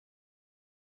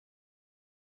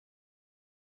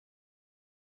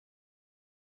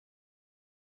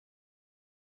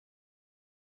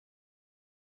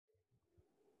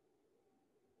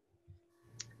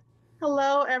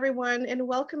Hello, everyone, and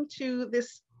welcome to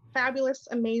this fabulous,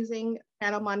 amazing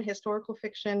panel on historical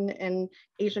fiction and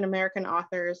Asian American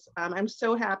authors. I'm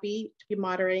so happy to be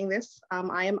moderating this.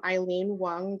 I am Eileen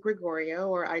Wang Gregorio,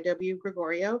 or IW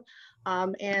Gregorio,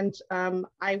 and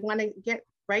I want to get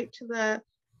right to the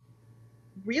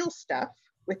real stuff,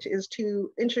 which is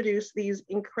to introduce these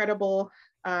incredible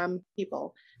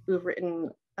people who've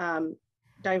written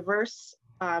diverse,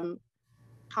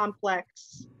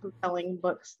 complex, compelling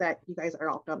books that you guys are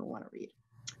all going to want to read.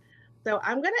 So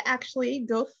I'm going to actually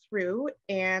go through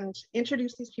and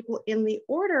introduce these people in the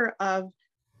order of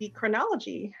the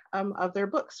chronology of their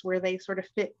books, where they sort of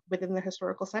fit within the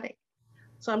historical setting.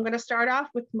 So I'm going to start off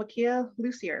with Makiia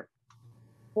Lucier.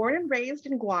 Born and raised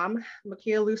in Guam,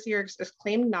 Makiia Lucier's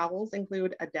acclaimed novels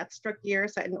include A Death-Struck Year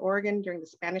set in Oregon during the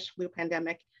Spanish flu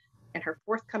pandemic, and her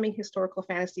forthcoming historical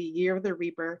fantasy Year of the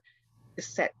Reaper is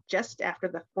set just after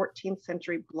the 14th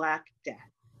century Black Death.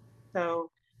 So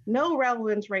no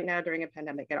relevance right now during a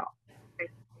pandemic at all.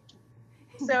 Okay.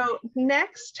 So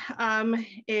next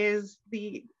is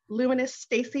the luminous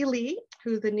Stacey Lee,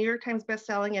 who's the New York Times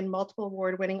bestselling and multiple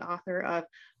award-winning author of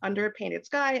Under a Painted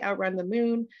Sky, Outrun the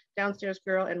Moon, Downstairs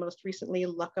Girl, and most recently,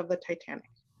 Luck of the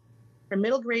Titanic. Her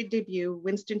middle grade debut,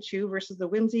 Winston Chu versus the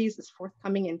Whimsies, is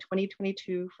forthcoming in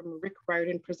 2022 from Rick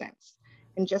Riordan Presents.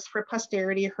 And just for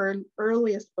posterity, her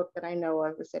earliest book that I know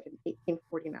of was set in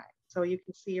 1849. So you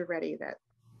can see already that,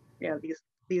 you know,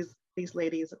 these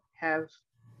ladies have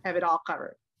it all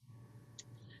covered.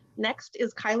 Next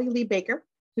is Kylie Lee Baker,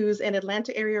 who's an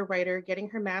Atlanta area writer getting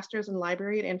her master's in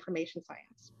library and information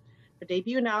science. Her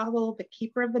debut novel, The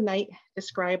Keeper of the Night,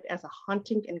 described as a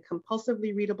haunting and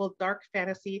compulsively readable dark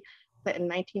fantasy set in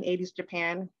 1980s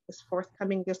Japan, is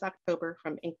forthcoming this October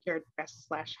from Inkyard Press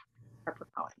 /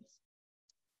 HarperCollins.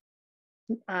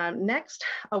 Next,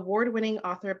 award-winning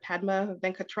author Padma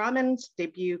Venkatraman's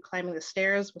debut, Climbing the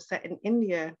Stairs, was set in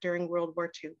India during World War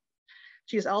II.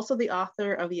 She is also the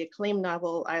author of the acclaimed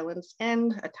novel Island's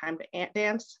End, A Time to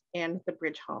Dance, and The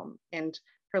Bridge Home. And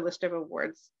her list of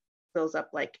awards fills up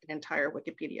like an entire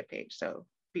Wikipedia page, so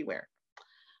beware.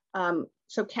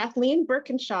 So Kathleen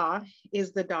Burkinshaw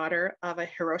is the daughter of a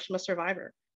Hiroshima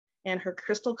survivor, and her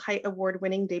Crystal Kite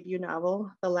Award-winning debut novel,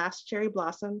 The Last Cherry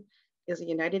Blossom, is a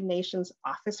United Nations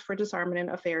Office for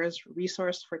Disarmament Affairs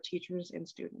resource for teachers and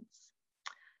students.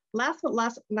 Last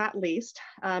but not least,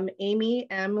 Amy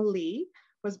M. Lee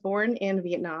was born in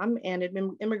Vietnam and had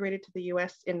been immigrated to the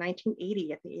US in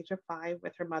 1980 at the age of 5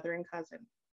 with her mother and cousin.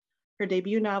 Her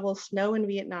debut novel, Snow in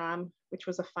Vietnam, which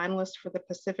was a finalist for the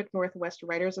Pacific Northwest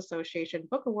Writers Association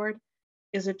Book Award,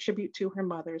 is a tribute to her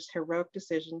mother's heroic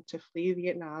decision to flee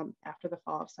Vietnam after the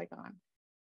fall of Saigon.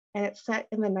 And it's set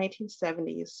in the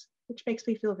 1970s, which makes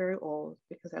me feel very old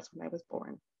because that's when I was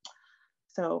born.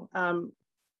 So, I'm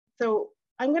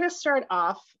going to start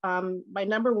off by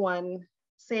number one,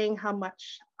 saying how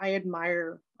much I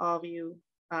admire all of you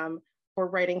for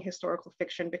writing historical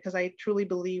fiction, because I truly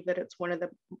believe that it's one of the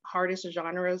hardest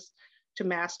genres to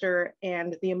master,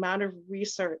 and the amount of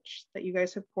research that you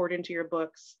guys have poured into your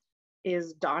books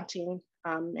is daunting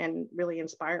and really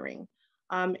inspiring.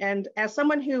 And as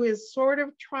someone who is sort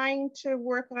of trying to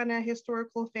work on a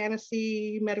historical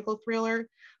fantasy medical thriller,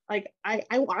 like I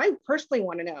personally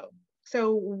want to know,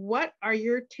 so what are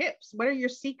your tips? What are your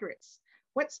secrets?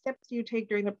 What steps do you take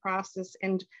during the process?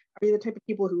 And are you the type of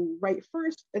people who write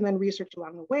first and then research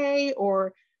along the way,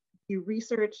 or you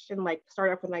research and like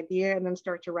start off with an idea and then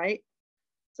start to write?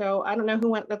 So I don't know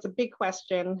who went, that's a big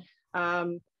question.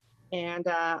 I'm going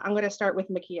to start with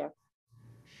Makiia.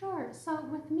 Sure. So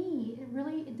with me,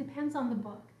 it depends on the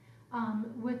book.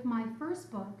 With my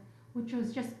first book, which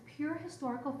was just pure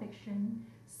historical fiction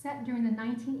set during the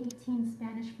 1918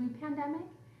 Spanish flu pandemic,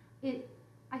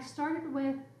 I started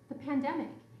with the pandemic,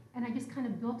 and I just kind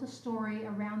of built a story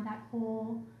around that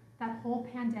whole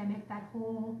pandemic, that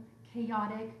whole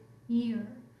chaotic year.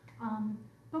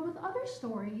 But with other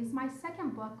stories, my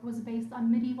second book was based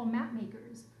on medieval map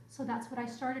makers, so that's what I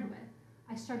started with.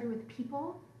 I started with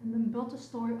people and then built a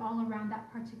story all around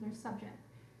that particular subject.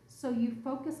 So you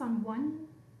focus on one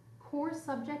core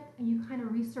subject and you kind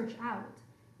of research out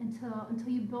until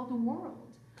you build a world.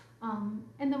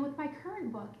 And then with my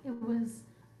current book,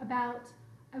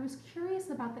 I was curious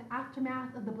about the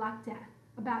aftermath of the Black Death,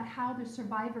 about how the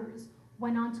survivors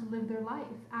went on to live their life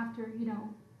after,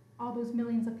 all those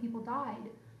millions of people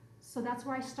died. So that's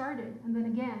where I started, and then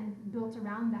again, built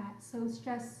around that. So it's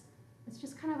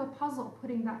just kind of a puzzle,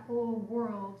 putting that whole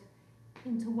world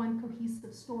into one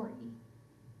cohesive story.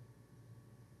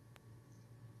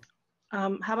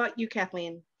 How about you,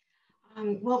 Kathleen?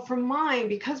 Well, for mine,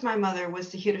 because my mother was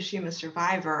the Hiroshima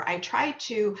survivor, I tried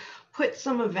to put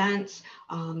some events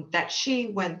that she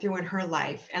went through in her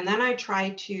life. And then I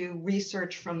tried to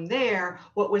research from there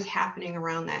what was happening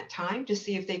around that time to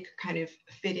see if they could kind of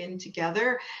fit in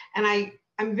together. And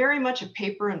I'm very much a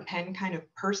paper and pen kind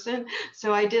of person.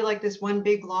 So I did like this one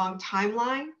big long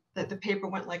timeline that the paper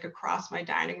went like across my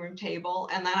dining room table.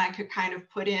 And then I could kind of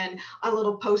put in a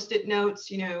little post-it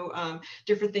notes,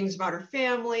 different things about her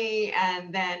family.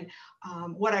 And then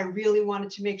what I really wanted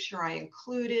to make sure I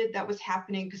included that was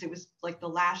happening, because it was like the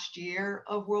last year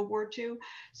of World War II.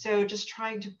 So just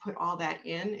trying to put all that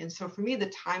in. And so for me,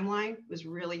 the timeline was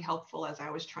really helpful as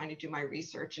I was trying to do my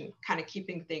research and kind of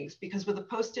keeping things, because with a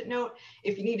post-it note,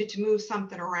 if you needed to move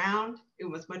something around, it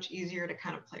was much easier to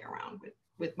kind of play around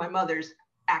with my mother's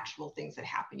actual things that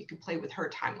happen. You can play with her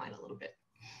timeline a little bit.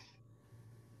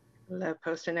 Love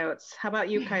post-it notes. How about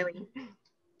you, Kylie?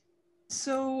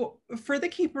 So for The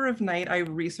Keeper of Night, I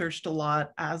researched a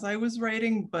lot as I was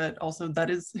writing, but also that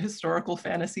is historical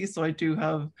fantasy, so I do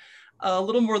have a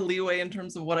little more leeway in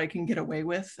terms of what I can get away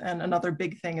with. And another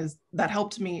big thing is that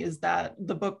helped me is that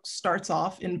the book starts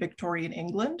off in Victorian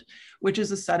England, which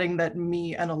is a setting that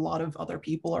me and a lot of other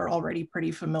people are already pretty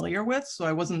familiar with. So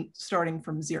I wasn't starting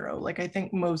from zero. Like I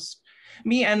think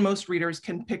me and most readers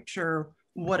can picture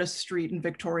what a street in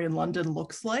Victorian London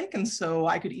looks like. And so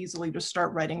I could easily just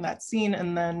start writing that scene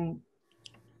and then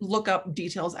look up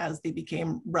details as they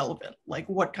became relevant. Like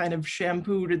what kind of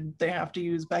shampoo did they have to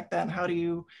use back then? How do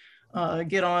you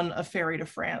get on a ferry to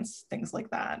France, things like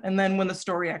that. And then when the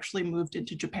story actually moved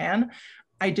into Japan,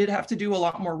 I did have to do a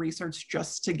lot more research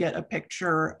just to get a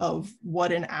picture of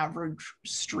what an average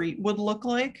street would look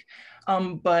like.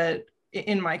 But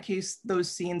in my case,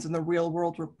 those scenes in the real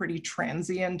world were pretty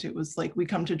transient. It was like we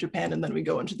come to Japan and then we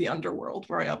go into the underworld,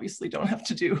 where I obviously don't have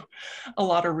to do a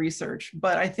lot of research.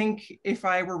 But I think if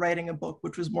I were writing a book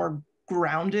which was more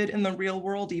grounded in the real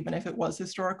world, even if it was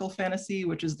historical fantasy,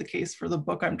 which is the case for the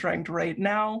book I'm trying to write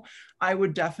now, I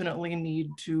would definitely need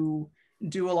to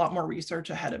do a lot more research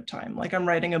ahead of time. Like I'm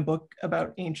writing a book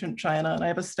about ancient China and I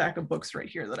have a stack of books right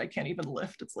here that I can't even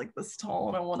lift. It's like this tall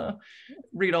and I want to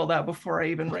read all that before I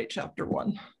even write chapter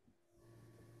 1.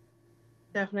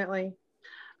 Definitely.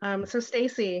 So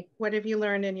Stacey, what have you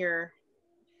learned in your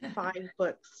 5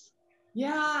 books?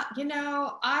 Yeah,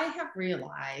 I have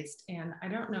realized, and I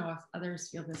don't know if others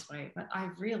feel this way, but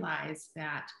I've realized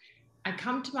that I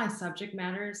come to my subject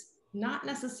matters not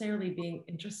necessarily being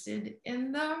interested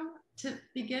in them to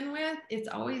begin with. It's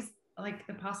always like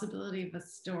the possibility of a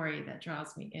story that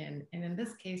draws me in. And in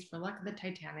this case, for Luck of the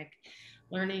Titanic,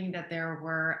 learning that there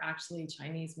were actually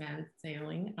Chinese men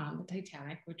sailing on the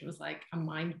Titanic, which was like a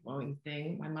mind-blowing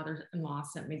thing. My mother-in-law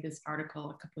sent me this article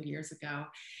a couple of years ago,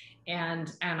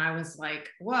 and I was like,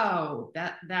 whoa,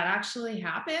 that actually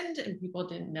happened, and people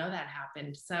didn't know that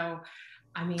happened. So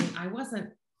I mean, I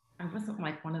wasn't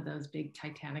like one of those big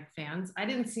Titanic fans. I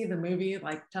didn't see the movie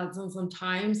like dozens of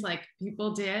times like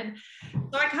people did.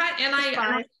 So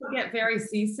I get very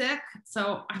seasick.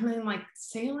 So I mean, like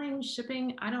sailing,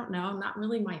 shipping, I don't know, not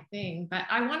really my thing, but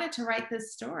I wanted to write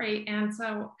this story. And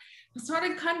so I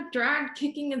started kind of dragged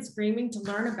kicking and screaming to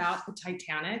learn about the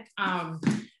Titanic.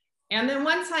 And then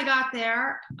once I got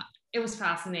there, it was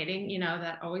fascinating.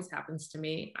 That always happens to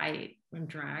me. I am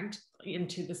dragged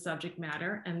into the subject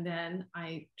matter, and then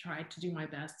I tried to do my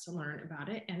best to learn about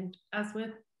it. And as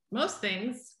with most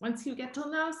things, once you get to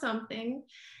know something,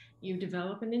 you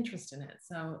develop an interest in it.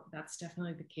 So that's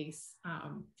definitely the case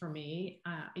for me.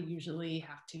 I usually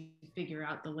have to figure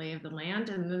out the lay of the land.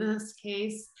 And in this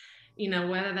case,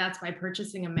 whether that's by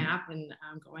purchasing a map and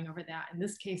going over that. In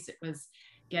this case, it was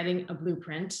getting a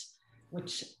blueprint,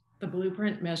 which the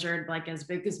blueprint measured like as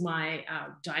big as my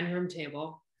dining room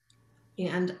table.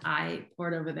 And I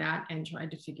poured over that and tried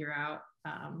to figure out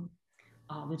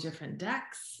all the different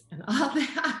decks and all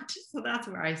that. So that's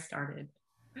where I started.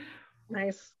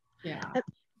 Nice. Yeah.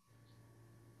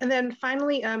 And then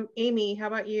finally, Amy, how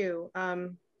about you?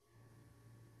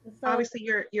 Obviously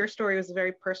your story was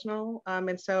very personal.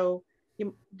 And so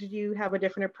did you have a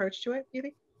different approach to it, do you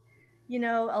think?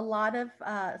 A lot of,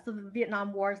 so the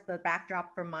Vietnam War is the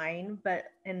backdrop for mine,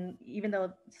 and even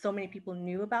though so many people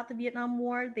knew about the Vietnam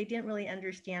War, they didn't really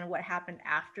understand what happened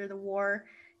after the war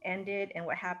ended and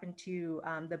what happened to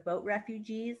the boat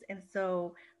refugees. And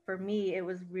so for me, it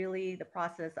was really the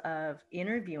process of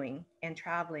interviewing and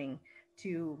traveling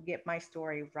to get my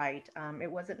story right.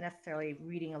 It wasn't necessarily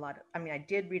reading I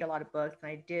did read a lot of books and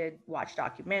I did watch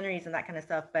documentaries and that kind of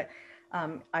stuff, but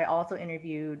I also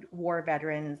interviewed war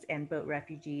veterans and boat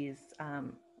refugees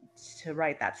to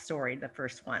write that story, the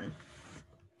first one.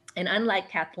 And unlike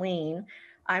Kathleen,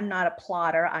 I'm not a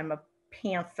plotter, I'm a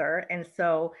pantser. And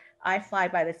so I fly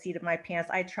by the seat of my pants.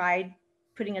 I tried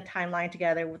putting a timeline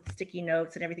together with sticky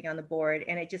notes and everything on the board.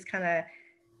 And it just kind of,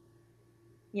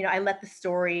 you know, I let the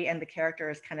story and the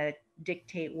characters kind of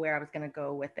dictate where I was going to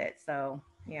go with it. So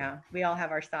yeah, we all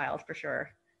have our styles for sure.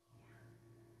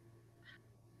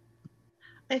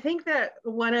 I think that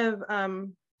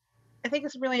I think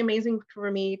it's really amazing for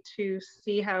me to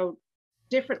see how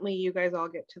differently you guys all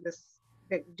get to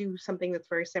do something that's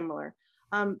very similar.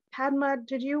 Padma,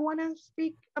 did you want to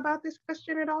speak about this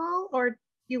question at all, or do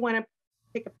you want to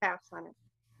take a pass on it?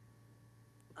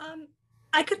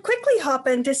 I could quickly hop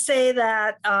in to say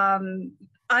that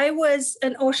I was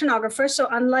an oceanographer. So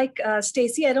unlike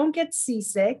Stacey, I don't get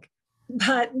seasick.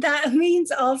 But that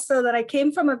means also that I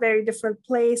came from a very different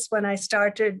place when I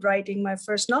started writing my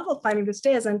first novel, Climbing the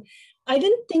Stairs. And I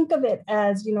didn't think of it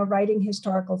as, you know, writing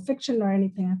historical fiction or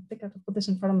anything. I think I have to put this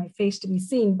in front of my face to be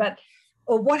seen. But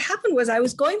what happened was I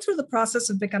was going through the process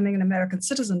of becoming an American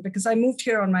citizen because I moved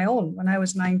here on my own when I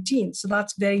was 19. So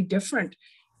that's very different,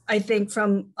 I think,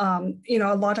 from, you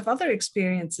know, a lot of other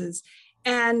experiences.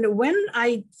 And when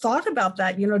I thought about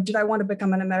that, you know, did I want to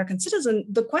become an American citizen?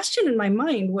 The question in my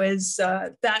mind was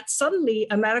that suddenly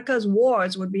America's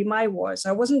wars would be my wars.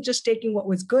 I wasn't just taking what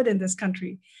was good in this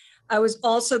country. I was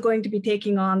also going to be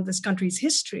taking on this country's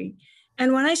history.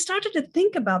 And when I started to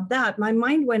think about that, my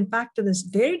mind went back to this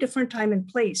very different time and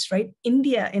place, right?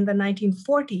 India in the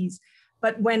 1940s.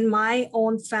 But when my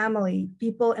own family,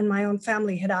 people in my own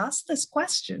family had asked this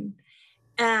question,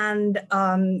 and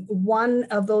one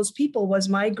of those people was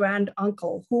my grand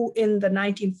uncle, who in the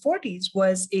 1940s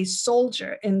was a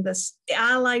soldier in the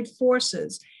Allied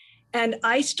forces. And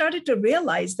I started to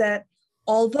realize that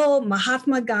although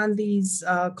Mahatma Gandhi's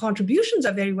contributions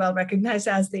are very well recognized,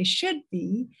 as they should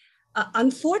be,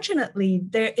 unfortunately,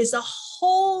 there is a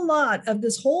whole lot of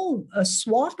this whole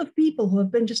swath of people who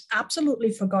have been just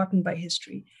absolutely forgotten by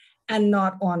history and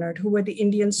not honored, who were the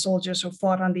Indian soldiers who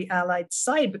fought on the Allied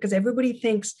side, because everybody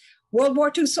thinks World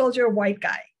War II soldier, white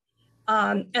guy.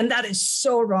 And that is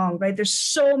so wrong, right? There's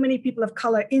so many people of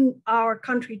color in our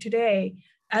country today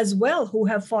as well who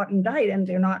have fought and died, and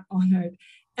they're not honored.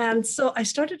 And so I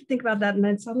started to think about that, and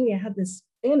then suddenly I had this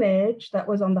image that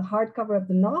was on the hardcover of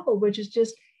the novel, which is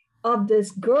just of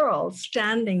this girl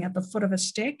standing at the foot of a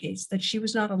staircase that she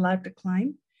was not allowed to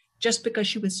climb just because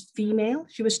she was female.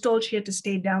 She was told she had to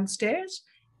stay downstairs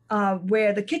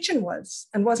where the kitchen was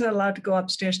and wasn't allowed to go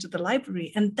upstairs to the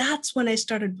library. And that's when I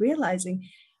started realizing,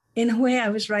 in a way, I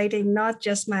was writing not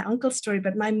just my uncle's story,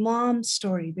 but my mom's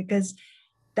story, because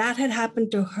that had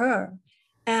happened to her.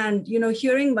 And, you know,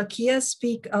 hearing Makiia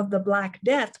speak of the Black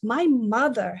Death, my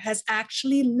mother has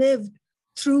actually lived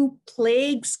through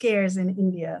plague scares in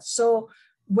India. So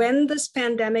when this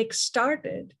pandemic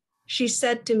started, she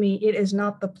said to me, it is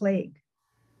not the plague,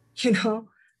 you know,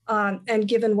 and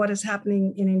given what is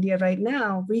happening in India right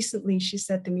now, recently, she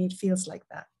said to me, it feels like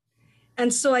that.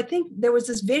 And so I think there was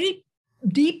this very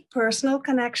deep personal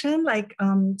connection, like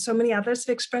so many others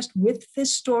have expressed with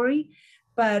this story.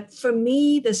 But for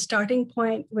me, the starting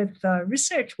point with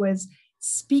research was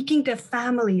speaking to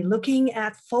family, looking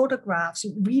at photographs,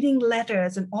 reading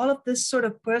letters, and all of this sort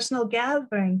of personal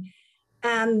gathering.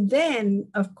 And then,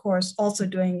 of course, also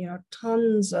doing, you know,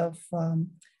 tons of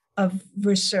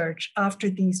research after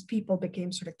these people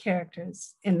became sort of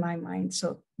characters in my mind.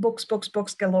 So books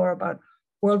galore about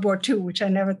World War II, which I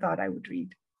never thought I would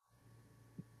read.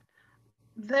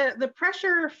 The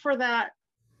pressure for that,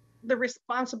 the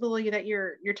responsibility that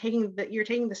you're taking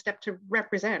the step to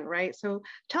represent, right? So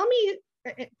tell me,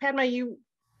 Padma, you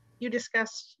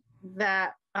discussed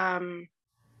that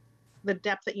the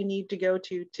depth that you need to go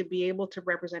to be able to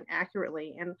represent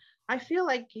accurately, and I feel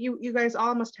like you guys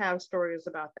all must have stories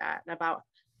about that,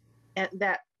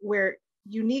 that where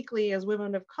uniquely as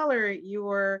women of color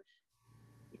you're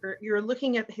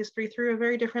looking at the history through a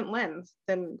very different lens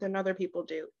than other people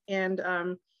do. And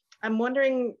I'm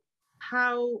wondering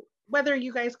whether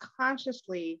you guys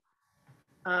consciously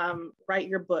write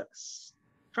your books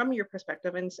from your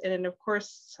perspective, and of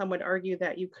course some would argue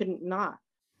that you couldn't not,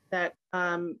 that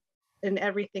in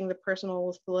everything the personal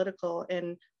was political,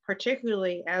 and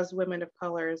particularly as women of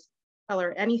color,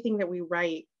 anything that we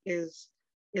write is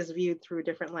viewed through a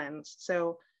different lens.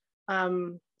 So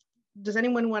does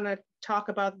anyone want to talk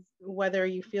about whether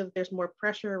you feel that there's more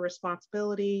pressure or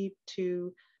responsibility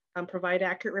to provide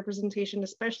accurate representation,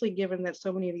 especially given that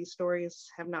so many of these stories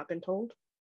have not been told?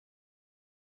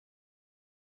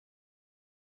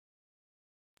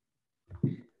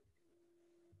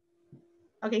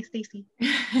 Okay, Stacey.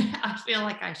 I feel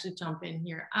like I should jump in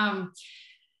here.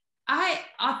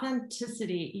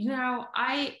 Authenticity, you know,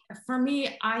 for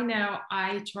me, I know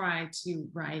I try to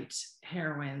write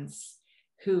heroines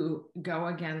who go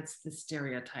against the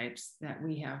stereotypes that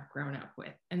we have grown up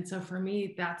with. And so for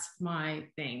me, that's my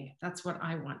thing. That's what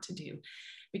I want to do,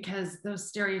 because those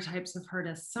stereotypes have hurt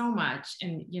us so much.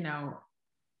 And, you know,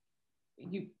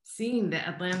 you've seen the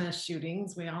Atlanta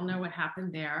shootings. We all know what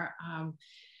happened there.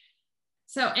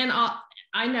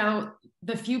 I know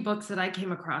the few books that I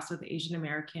came across with Asian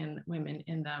American women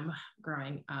in them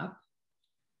growing up,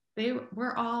 they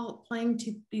were all playing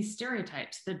to these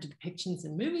stereotypes, the depictions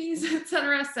in movies,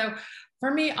 etc. So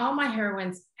for me, all my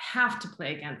heroines have to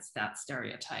play against that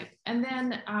stereotype. And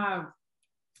then,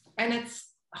 and it's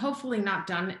hopefully not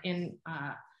done in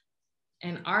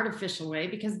an artificial way,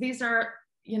 because these are,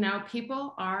 you know,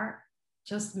 people are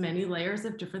just many layers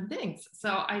of different things.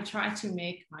 So I try to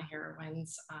make my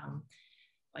heroines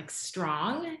like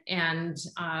strong and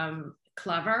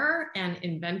clever and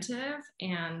inventive.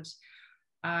 And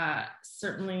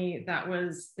certainly that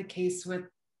was the case with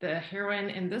the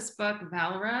heroine in this book,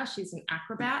 Valera. She's an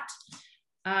acrobat.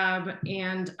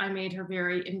 And I made her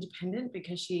very independent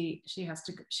because she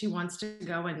wants to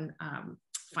go and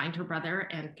find her brother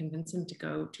and convince him to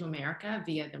go to America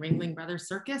via the Ringling Brothers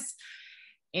Circus.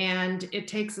 And it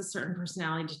takes a certain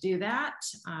personality to do that.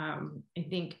 I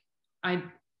think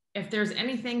if there's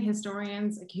anything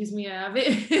historians accuse me of,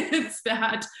 it's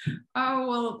that, oh,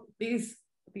 well, these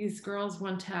girls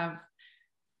wouldn't have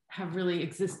really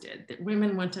existed, that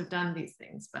women wouldn't have done these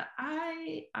things. But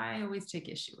I always take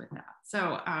issue with that.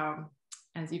 So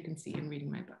as you can see in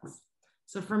reading my books.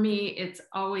 So for me, it's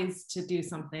always to do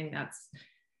something that's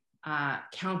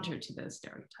counter to those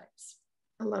stereotypes.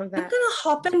 I love that. I'm going to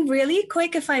hop in really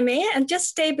quick, if I may, and just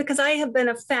stay, because I have been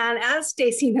a fan, as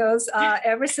Stacey knows,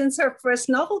 ever since her first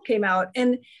novel came out.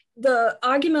 And the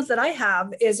argument that I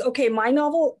have is, okay, my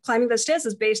novel, Climbing the Stairs,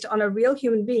 is based on a real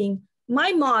human being.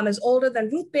 My mom is older than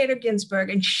Ruth Bader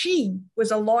Ginsburg, and she was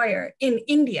a lawyer in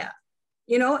India,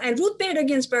 you know, and Ruth Bader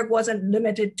Ginsburg wasn't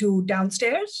limited to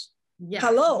downstairs. Yeah.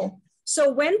 Hello.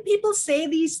 So when people say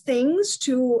these things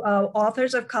to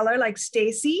authors of color like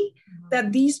Stacey,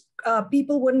 that these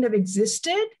people wouldn't have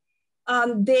existed,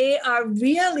 they are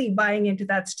really buying into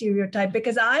that stereotype,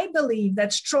 because I believe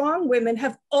that strong women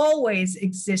have always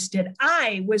existed.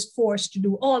 I was forced to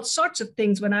do all sorts of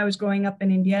things when I was growing up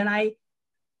in India, and I,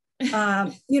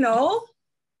 you know,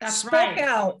 spoke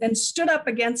out and stood up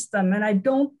against them. And I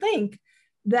don't think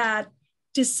that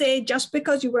to say just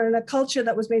because you were in a culture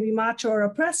that was maybe macho or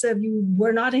oppressive, you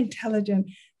were not intelligent,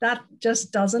 that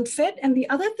just doesn't fit. And the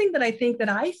other thing that I think that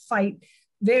I fought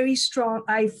very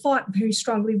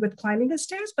strongly with Climbing the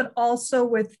Stairs, but also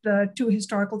with the 2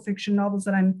 historical fiction novels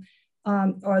that I'm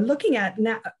or looking at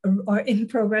now, or in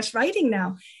progress writing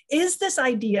now, is this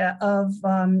idea of,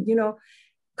 you know,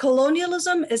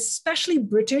 colonialism, especially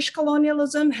British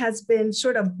colonialism, has been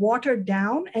sort of watered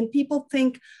down, and people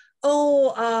think,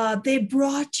 oh, they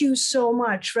brought you so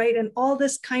much, right? And all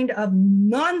this kind of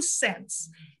nonsense.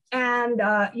 And,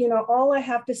 you know, all I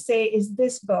have to say is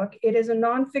this book, it is a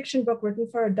nonfiction book written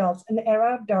for adults, An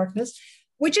Era of Darkness,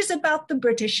 which is about the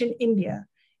British in India.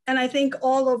 And I think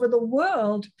all over the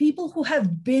world, people who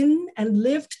have been and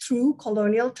lived through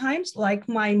colonial times, like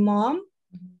my mom,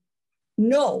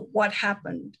 know what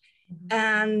happened.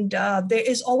 And there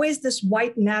is always this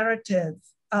white narrative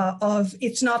of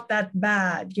it's not that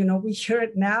bad. You know, we hear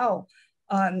it now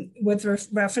with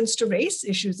reference to race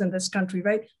issues in this country,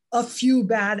 right? A few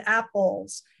bad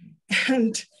apples.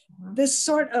 And this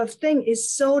sort of thing is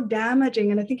so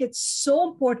damaging. And I think it's so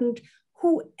important,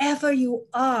 whoever you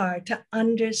are, to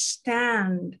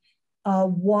understand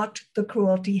what the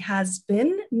cruelty has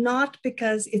been, not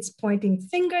because it's pointing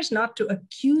fingers, not to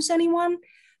accuse anyone,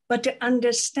 but to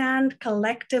understand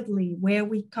collectively where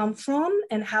we come from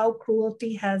and how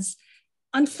cruelty has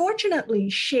unfortunately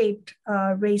shaped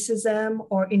racism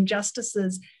or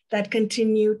injustices that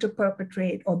continue to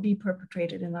perpetrate or be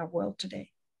perpetrated in our world today.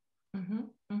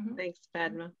 Thanks,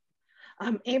 Padma.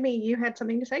 Amy, you had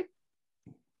something to say?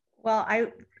 Well,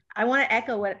 I want to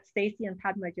echo what Stacey and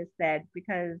Padma just said,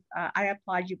 because I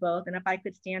applaud you both. And if I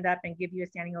could stand up and give you a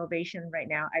standing ovation right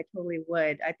now, I totally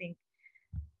would. I think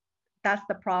that's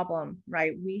the problem,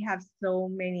 right? We have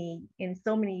in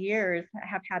so many years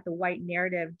have had the white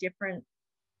narrative, different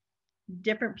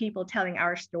people telling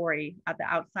our story at the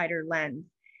outsider lens.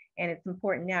 And it's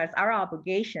important now, it's our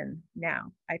obligation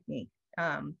now, I think,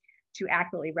 to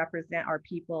accurately represent our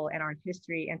people and our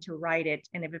history and to write it.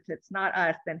 And if it's not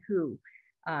us, then who?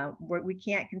 We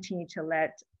can't continue to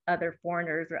let other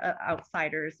foreigners or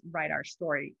outsiders write our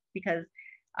story. Because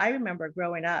I remember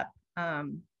growing up,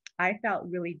 I felt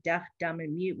really deaf, dumb,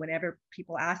 and mute whenever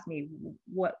people asked me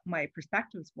what my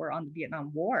perspectives were on the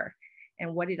Vietnam War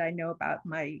and what did I know about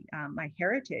my my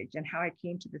heritage and how I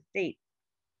came to the States.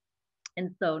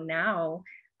 And so now,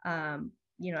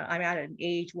 you know, I'm at an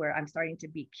age where I'm starting to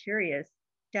be curious,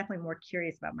 definitely more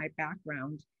curious about my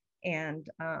background. And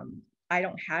I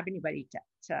don't have anybody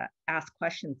to ask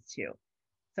questions to.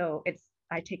 So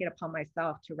I take it upon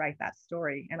myself to write that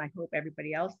story. And I hope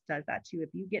everybody else does that too. If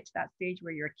you get to that stage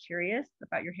where you're curious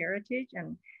about your heritage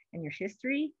and your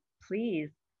history, please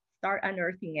start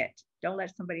unearthing it. Don't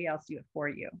let somebody else do it for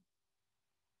you.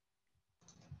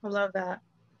 I love that.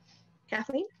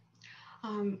 Kathleen?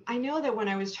 I know that when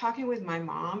I was talking with my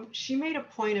mom, she made a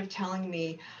point of telling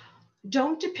me,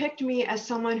 don't depict me as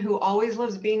someone who always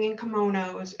loves being in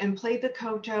kimonos and played the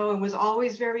koto and was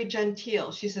always very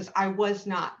genteel. She says, I was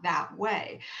not that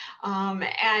way.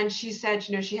 And she said,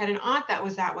 you know, she had an aunt that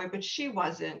was that way, but she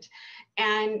wasn't.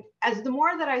 And as the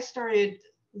more that I started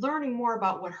learning more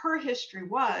about what her history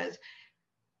was,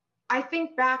 I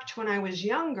think back to when I was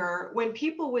younger, when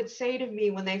people would say to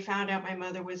me when they found out my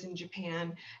mother was in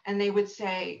Japan, and they would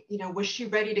say, you know, was she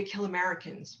ready to kill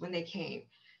Americans when they came?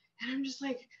 And I'm just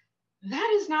like, that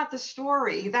is not the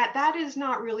story. That is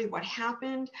not really what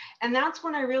happened. And that's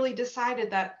when I really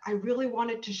decided that I really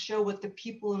wanted to show what the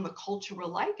people in the culture were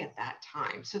like at that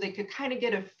time, so they could kind of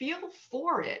get a feel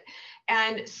for it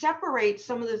and separate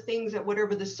some of the things that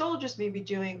whatever the soldiers may be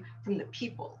doing from the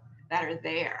people that are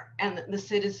there and the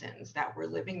citizens that were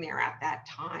living there at that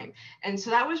time. And so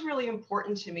that was really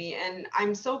important to me. And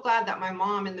I'm so glad that my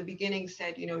mom in the beginning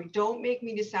said, you know, don't make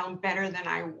me to sound better than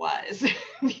I was,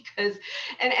 because,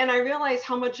 and I realized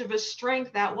how much of a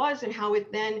strength that was and how it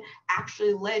then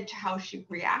actually led to how she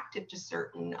reacted to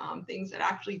certain things that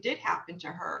actually did happen to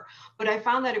her. But I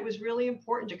found that it was really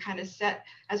important to kind of set,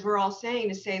 as we're all saying,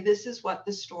 to say, this is what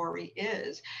the story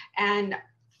is. And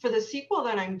for the sequel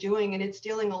that I'm doing, and it's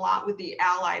dealing a lot with the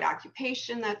Allied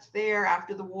occupation that's there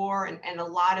after the war, and a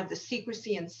lot of the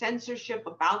secrecy and censorship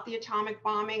about the atomic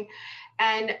bombing.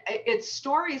 And it's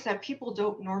stories that people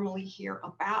don't normally hear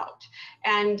about.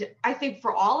 And I think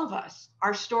for all of us,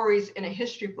 our stories in a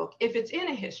history book, if it's in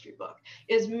a history book,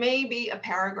 is maybe a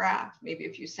paragraph, maybe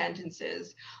a few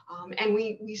sentences. And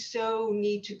we so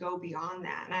need to go beyond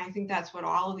that. And I think that's what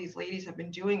all of these ladies have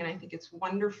been doing. And I think it's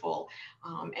wonderful.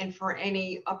 And for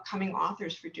any upcoming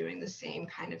authors for doing the same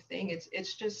kind of thing,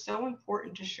 it's just so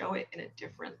important to show it in a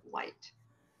different light.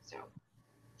 So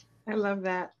I love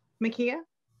that. Makiia?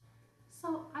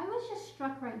 So I was just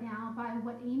struck right now by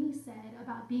what Amy said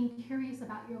about being curious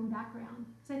about your own background.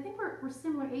 So I think we're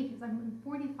similar ages. I'm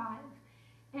 45.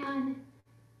 And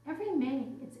every May,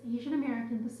 it's Asian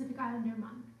American Pacific Islander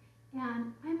Month.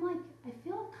 And I'm like, I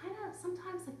feel kind of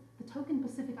sometimes like the token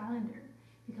Pacific Islander,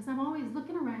 because I'm always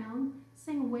looking around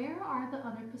saying, where are the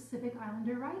other Pacific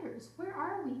Islander writers? Where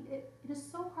are we? It is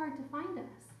so hard to find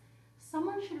us.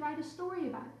 Someone should write a story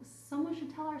about us. Someone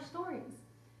should tell our stories.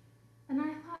 And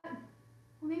I thought,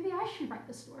 well, maybe I should write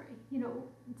the story. You know,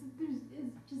 it's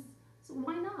just, so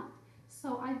why not?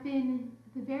 So I'm in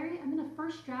the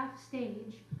first draft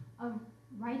stage of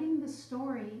writing the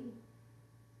story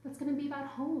that's going to be about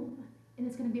home, and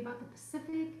it's going to be about the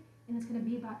Pacific, and it's going to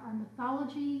be about our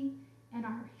mythology and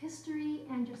our history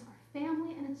and just our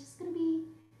family, and it's just going to be,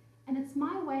 and it's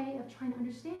my way of trying to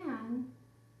understand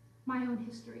my own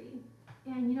history,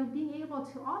 and, you know, being able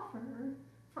to offer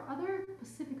for other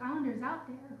Pacific Islanders out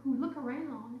there who look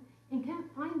around and can't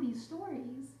find these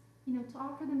stories, you know, to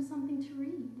offer them something to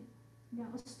read, you know,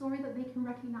 a story that they can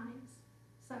recognize.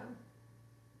 So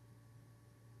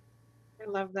I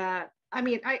love that. I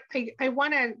mean, I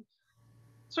want to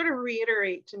sort of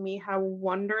reiterate to me how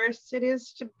wondrous it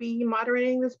is to be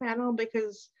moderating this panel,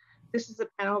 because this is a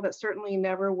panel that certainly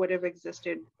never would have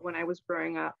existed when I was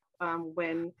growing up,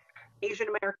 when Asian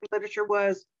American literature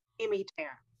was imitan,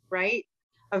 right?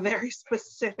 A very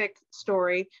specific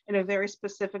story and a very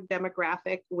specific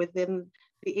demographic within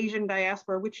the Asian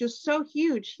diaspora, which is so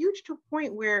huge to a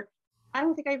point where I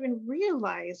don't think I even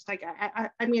realized, like,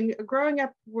 I mean, growing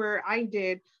up where I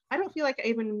did, I don't feel like I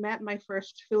even met my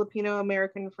first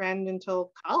Filipino-American friend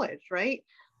until college, right?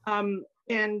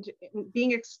 And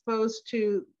being exposed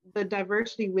to the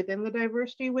diversity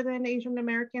within Asian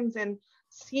Americans, and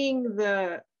seeing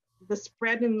the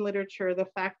spread in literature, the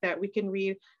fact that we can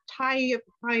read Thai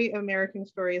American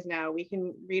stories now, we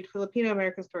can read Filipino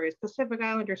American stories, Pacific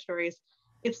Islander stories.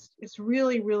 It's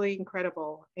really, really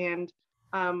incredible. And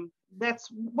that's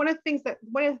one of the things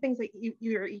that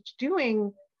you're each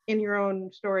doing in your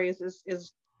own stories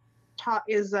is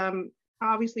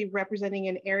obviously representing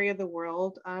an area of the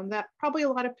world that probably a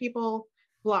lot of people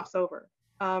gloss over.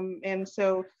 And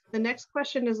so The next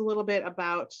question is a little bit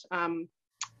about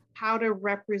how to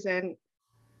represent,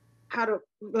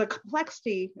 the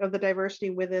complexity of the diversity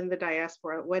within the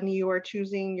diaspora when you are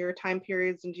choosing your time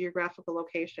periods and geographical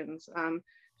locations.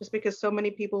 Just because so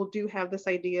many people do have this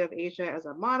idea of Asia as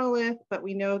a monolith, but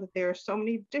we know that there are so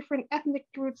many different ethnic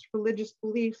groups, religious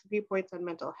beliefs, viewpoints on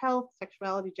mental health,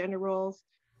 sexuality, gender roles,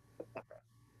 etc.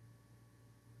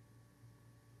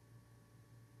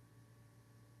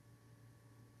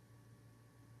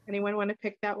 Anyone want to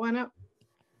pick that one up?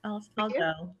 I'll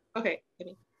go. Okay.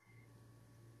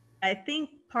 I think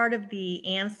part of the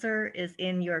answer is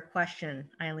in your question,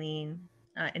 Eileen,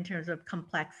 in terms of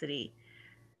complexity,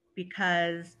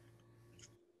 because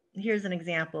here's an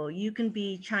example. You can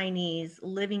be Chinese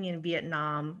living in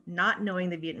Vietnam, not knowing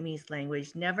the Vietnamese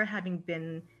language, never having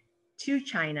been to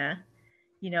China,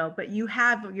 but you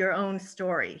have your own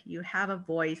story. You have a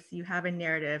voice, you have a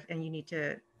narrative, and you need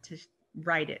to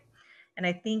write it. And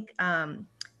I think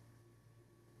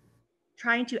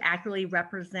trying to accurately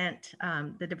represent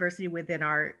the diversity within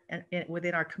our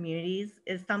communities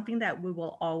is something that we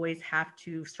will always have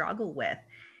to struggle with.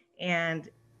 And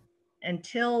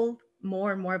until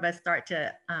more and more of us start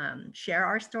to share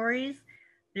our stories,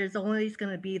 there's always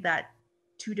going to be that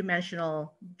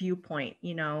two-dimensional viewpoint.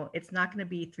 It's not going to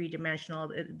be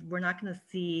three-dimensional. We're not going to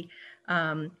see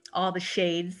all the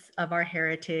shades of our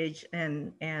heritage.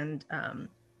 And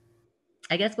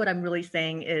I guess what I'm really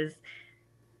saying is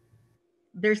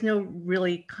there's no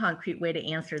really concrete way to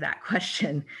answer that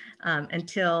question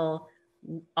until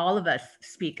all of us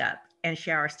speak up and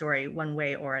share our story one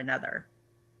way or another.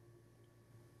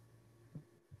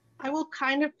 I will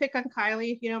kind of pick on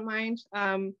Kylie, if you don't mind,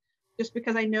 just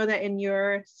because I know that in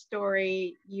your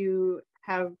story, you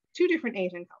have two different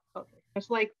Asian cultures. It's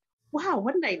like, wow,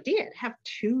 what an idea to have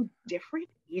two different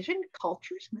Asian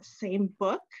cultures in the same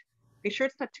book. Are you sure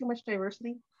it's not too much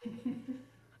diversity?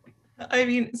 I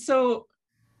mean, so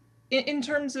in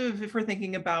terms of, if we're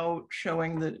thinking about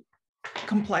showing the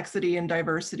complexity and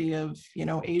diversity of,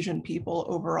 Asian people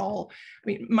overall, I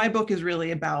mean, my book is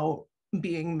really about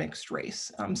being mixed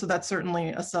race. So that's certainly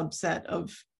a subset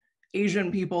of Asian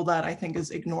people that I think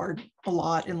is ignored a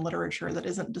lot in literature, that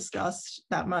isn't discussed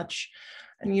that much.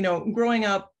 And, growing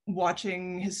up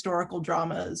watching historical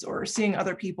dramas or seeing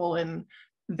other people in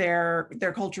their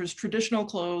culture's traditional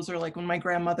clothes, or like when my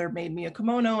grandmother made me a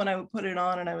kimono and I would put it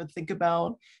on and I would think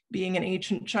about being in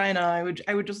ancient China,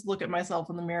 I would just look at myself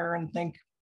in the mirror and think,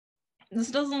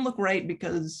 this doesn't look right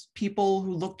because people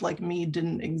who looked like me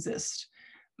didn't exist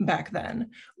back then,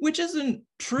 which isn't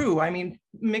true. I mean,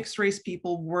 mixed race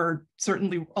people were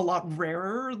certainly a lot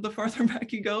rarer the farther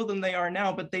back you go than they are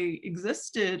now, but they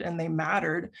existed and they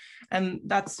mattered. And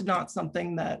that's not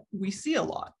something that we see a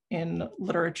lot in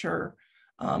literature.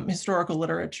 Historical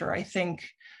literature. I think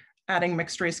adding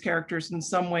mixed race characters in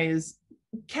some ways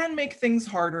can make things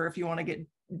harder if you want to get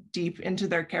deep into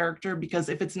their character, because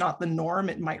if it's not the norm,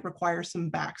 it might require some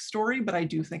backstory, but I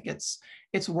do think it's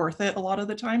worth it a lot of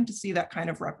the time to see that kind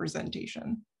of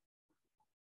representation.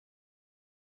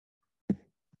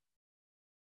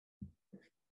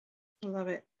 I love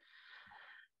it.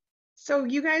 So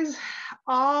you guys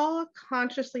all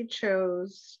consciously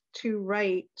chose to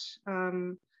write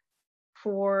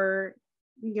for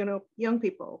young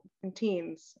people and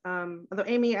teens. Although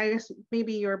Amy, I guess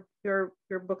maybe your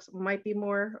books might be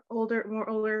more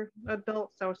older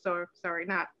adult. So sorry,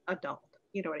 not adult.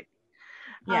 You know what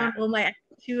I mean? Yeah. Well, my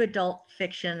two adult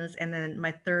fictions, and then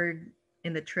my third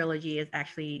in the trilogy is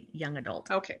actually young adult.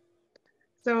 Okay.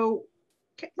 So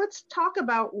let's talk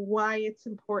about why it's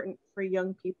important for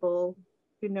young people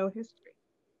to know history.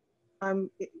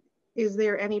 Is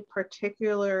there any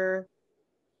particular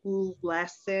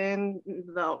lesson,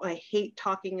 though I hate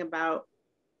talking about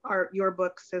your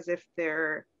books as if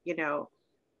they're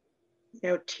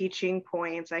teaching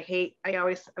points. I've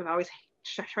always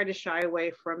tried to shy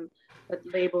away from the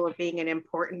label of being an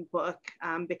important book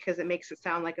because it makes it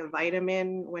sound like a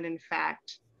vitamin, when in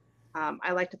fact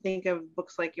I like to think of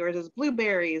books like yours as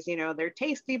blueberries. They're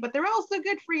tasty, but they're also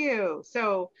good for you.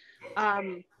 So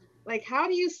like, how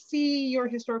do you see your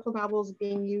historical novels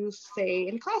being used, say,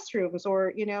 in classrooms,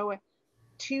 or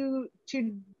to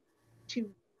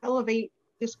elevate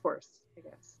discourse, I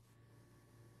guess?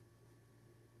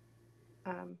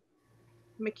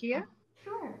 Makiia?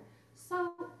 Sure.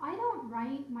 So I don't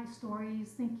write my stories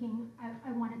thinking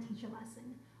I want to teach a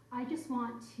lesson. I just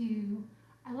want to,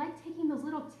 I like taking those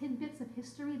little tidbits of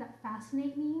history that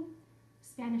fascinate me,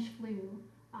 Spanish flu,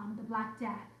 the Black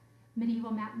Death, medieval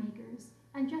map makers,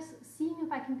 and just seeing if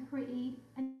I can create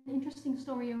an interesting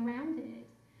story around it.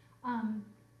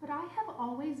 But I have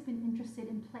always been interested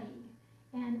in plague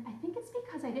And I think it's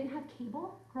because I didn't have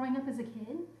cable growing up as a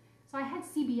kid. So I had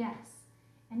CBS.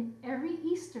 And every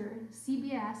Easter,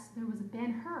 CBS, there was a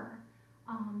Ben-Hur.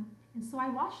 And so I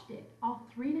watched it, all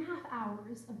 3.5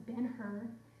 hours of Ben-Hur.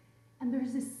 And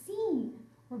there's this scene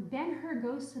where Ben-Hur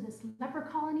goes to this leper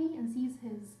colony and sees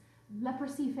his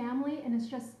leprosy family. And it's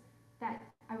just that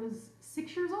I was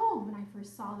 6 years old when I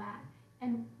first saw that.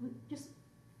 And just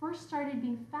first started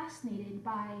being fascinated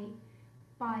by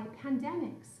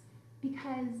pandemics,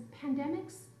 because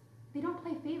pandemics, they don't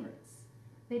play favorites.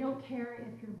 They don't care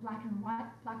if you're black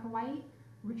or white,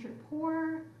 rich or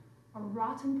poor, a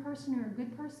rotten person or a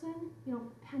good person. You know,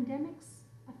 pandemics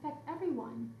affect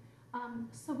everyone.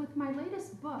 So with my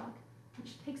latest book,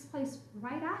 which takes place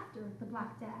right after the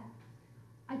Black Death,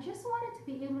 I just wanted to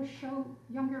be able to show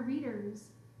younger readers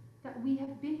that we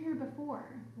have been here before.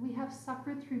 We have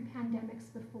suffered through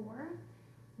pandemics before.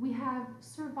 We have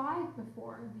survived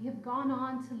before. We have gone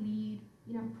on to lead,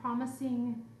 you know,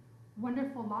 promising,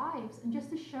 wonderful lives. And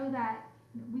just to show that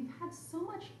we've had so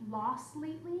much loss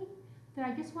lately, that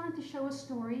I just wanted to show a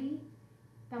story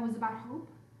that was about hope,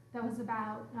 that was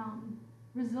about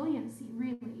resiliency,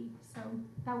 really. So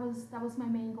that was my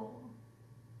main goal.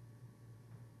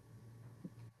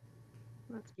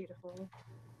 That's beautiful.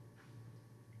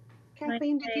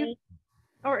 Kathleen, did you?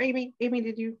 Or Amy,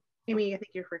 did you? Amy, I think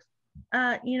you're first.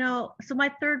 You know, so my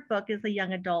third book is a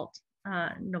young adult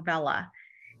novella.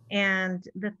 And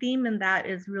the theme in that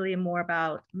is really more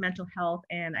about mental health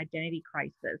and identity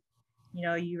crisis. You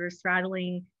know, you're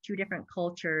straddling two different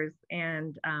cultures,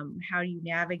 and how do you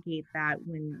navigate that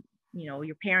when, you know,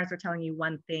 your parents are telling you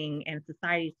one thing and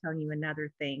society is telling you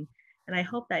another thing. And I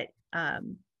hope that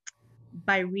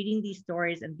by reading these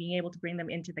stories and being able to bring them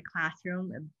into the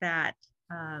classroom, that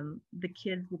the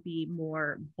kids will be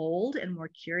more bold and more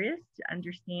curious to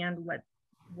understand what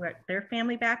their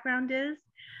family background is.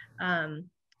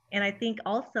 And I think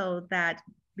also that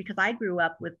because I grew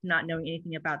up with not knowing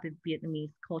anything about the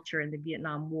Vietnamese culture and the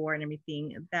Vietnam War and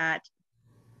everything, that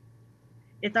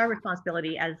it's our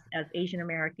responsibility as Asian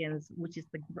Americans, which is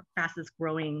the fastest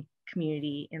growing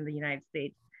community in the United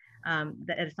States,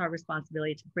 that it's our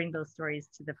responsibility to bring those stories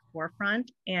to the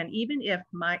forefront. And even if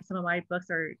some of my books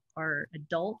are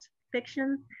adult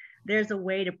fiction, there's a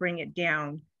way to bring it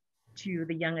down to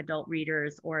the young adult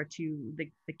readers or to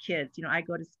the kids. You know, I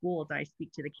go to schools and I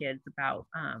speak to the kids about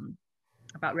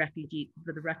the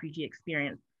refugee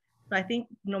experience. So I think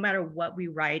no matter what we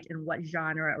write and what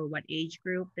genre or what age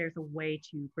group, there's a way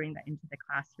to bring that into the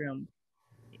classroom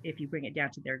if you bring it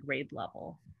down to their grade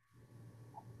level.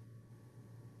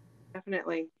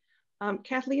 Definitely.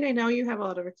 Kathleen, I know you have a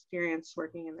lot of experience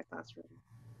working in the classroom.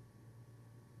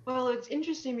 Well, it's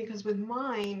interesting because with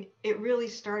mine, it really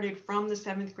started from the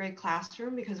 7th grade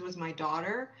classroom because it was my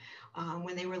daughter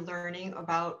when they were learning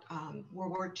about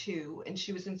World War II, and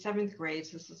she was in 7th grade,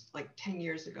 so this is like 10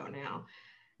 years ago now.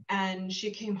 And she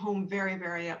came home very,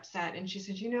 very upset, and she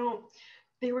said, you know,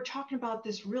 they were talking about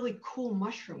this really cool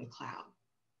mushroom cloud,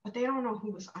 but they don't know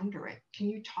who was under it. Can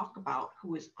you talk about who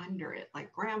was under it,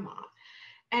 like grandma?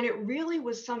 And it really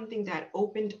was something that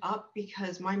opened up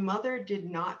because my mother did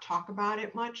not talk about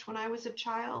it much when I was a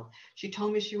child. She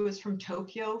told me she was from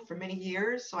Tokyo for many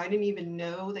years, so I didn't even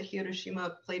know that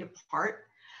Hiroshima played a part.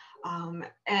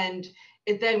 And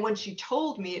then when she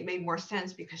told me, it made more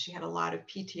sense because she had a lot of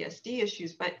PTSD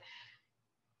issues. But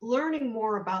learning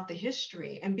more about the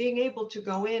history and being able to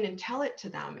go in and tell it to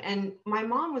them. And my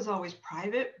mom was always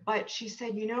private, but she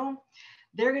said, you know,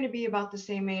 they're going to be about the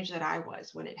same age that I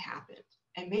was when it happened.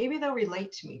 And maybe they'll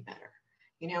relate to me better,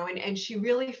 you know, and she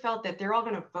really felt that they're all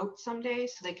going to vote someday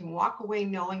so they can walk away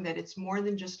knowing that it's more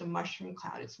than just a mushroom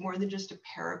cloud. It's more than just a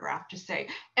paragraph to say,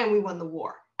 and we won the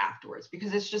war afterwards,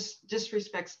 because it's just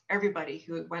disrespects everybody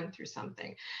who went through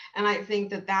something. And I think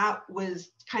that that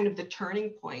was kind of the turning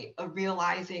point of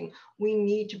realizing we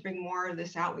need to bring more of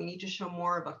this out. We need to show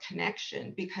more of a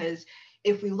connection, because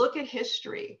if we look at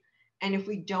history, and if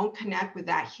we don't connect with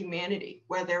that humanity,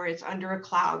 whether it's under a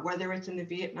cloud, whether it's in the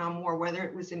Vietnam War, whether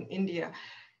it was in India,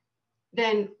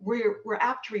 then we're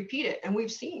apt to repeat it. And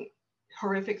we've seen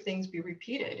horrific things be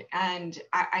repeated. And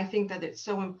I think that it's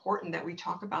so important that we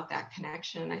talk about that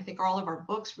connection. And I think all of our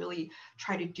books really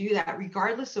try to do that,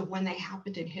 regardless of when they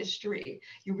happened in history.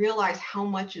 You realize how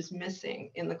much is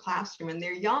missing in the classroom, and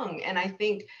they're young. And I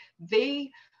think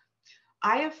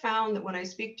I have found that when I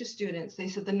speak to students, they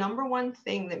said the number one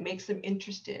thing that makes them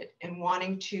interested in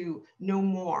wanting to know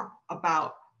more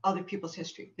about other people's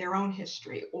history, their own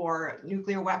history, or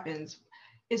nuclear weapons,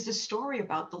 is the story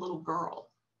about the little girl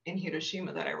in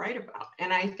Hiroshima that I write about.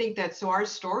 And I think that so our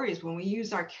stories, when we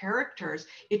use our characters,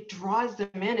 it draws them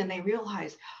in and they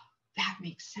realize that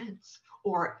makes sense.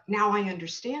 or now I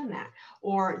understand that,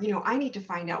 or, you know, I need to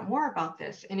find out more about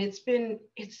this. And it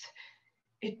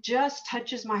just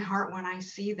touches my heart when I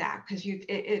see that, because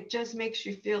it just makes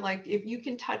you feel like if you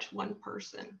can touch one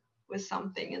person with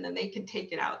something and then they can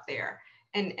take it out there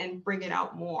and bring it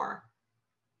out more,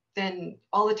 then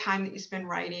all the time that you spend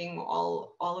writing,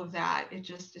 all of that, it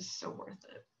just is so worth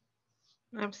it.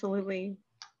 Absolutely.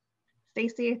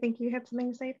 Stacey, I think you had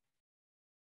something to say.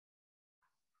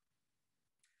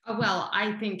 Well,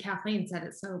 I think Kathleen said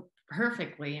it so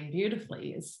perfectly and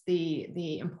beautifully, is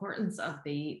the importance of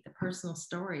the personal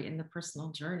story and the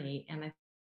personal journey. And I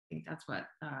think that's what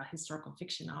historical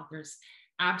fiction authors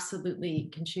absolutely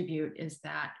contribute, is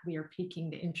that we are piquing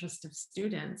the interest of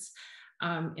students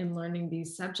in learning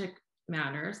these subject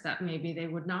matters that maybe they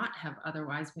would not have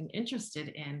otherwise been interested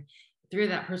in through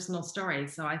that personal story.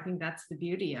 So I think that's the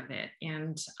beauty of it.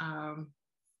 And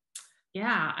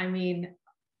yeah, I mean,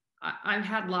 I've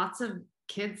had lots of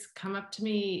kids come up to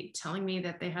me telling me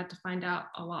that they had to find out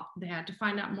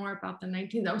more about the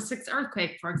 1906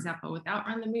 earthquake, for example, with Out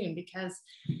on the Moon,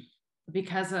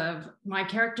 because of my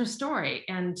character's story.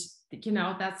 And, you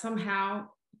know, that somehow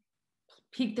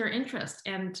piqued their interest.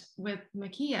 And with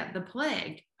Makiia, the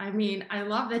plague, I mean, I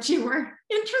love that you were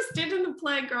interested in the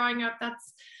plague growing up.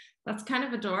 That's kind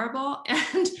of adorable.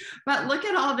 But look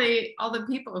at all the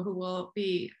people who will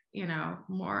be, you know,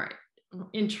 more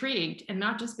intrigued, and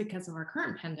not just because of our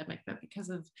current pandemic, but because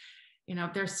of, you know,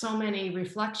 there's so many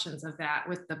reflections of that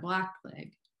with the Black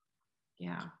Plague.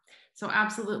 Yeah, so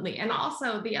absolutely. And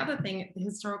also the other thing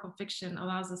historical fiction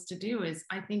allows us to do is,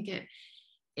 I think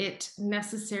it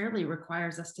necessarily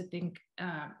requires us to think,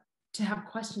 to have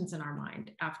questions in our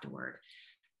mind afterward.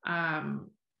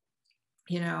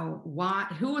 You know,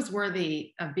 who was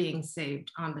worthy of being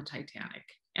saved on the Titanic,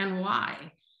 and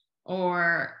why?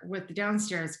 Or with the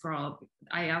Downstairs Girl,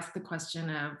 I asked the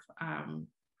question of,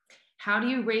 how do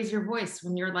you raise your voice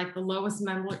when you're like the lowest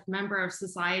member of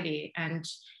society and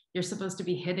you're supposed to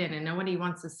be hidden and nobody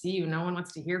wants to see you, no one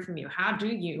wants to hear from you? How do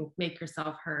you make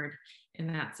yourself heard in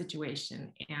that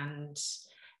situation? And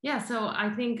yeah, so I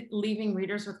think leaving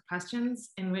readers with questions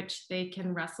in which they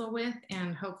can wrestle with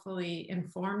and hopefully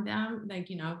inform them, like,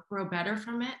 you know, grow better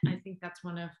from it. I think that's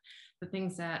one of the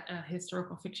things that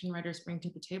historical fiction writers bring to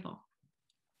the table.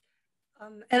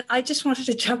 And I just wanted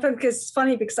to jump in because it's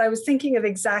funny, because I was thinking of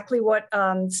exactly what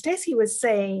Stacey was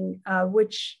saying,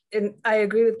 which, and I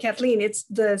agree with Kathleen, it's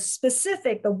the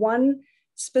one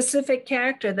specific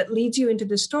character that leads you into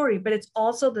the story, but it's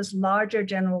also this larger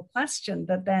general question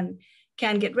that then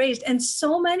can get raised. And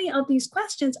so many of these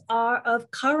questions are of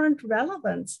current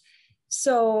relevance.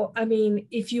 So, I mean,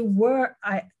 if you are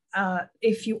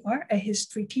a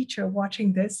history teacher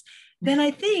watching this, then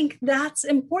I think that's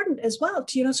important as well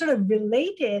to, you know, sort of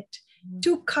relate it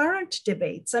to current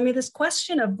debates. I mean, this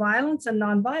question of violence and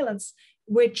nonviolence,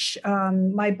 which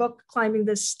my book, Climbing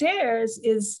the Stairs,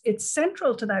 it's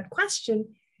central to that question,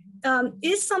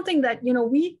 is something that, you know,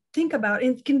 we think about.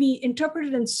 It can be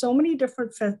interpreted in so many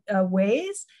different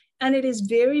ways, and it is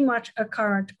very much a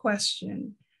current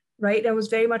question. Right, it was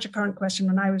very much a current question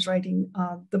when I was writing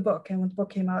the book, and when the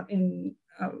book came out in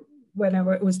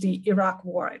whenever it was the Iraq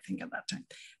War, I think at that time.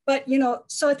 But you know,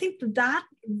 so I think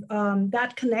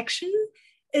that connection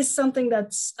is something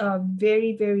that's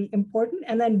very, very important,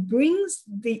 and then brings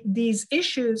these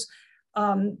issues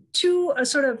to a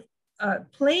sort of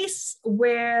place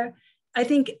where I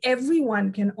think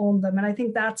everyone can own them, and I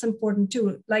think that's important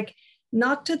too. Like,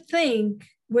 not to think,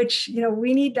 which, you know,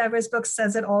 We Need Diverse Books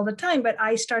says it all the time, but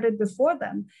I started before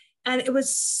them. And it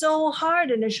was so hard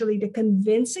initially to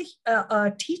convince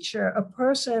a teacher, a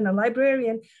person, a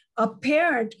librarian, a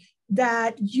parent,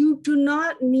 that you do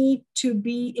not need to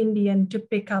be Indian to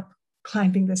pick up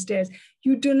Climbing the Stairs.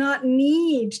 You do not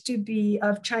need to be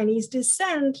of Chinese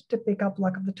descent to pick up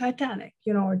Luck of the Titanic,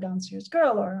 you know, or Downstairs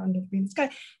Girl, or Under the Green Sky.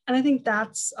 And I think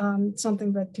that's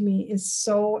something that to me is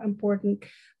so important.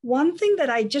 One thing that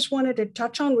I just wanted to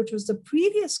touch on, which was the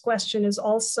previous question, is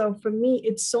also, for me,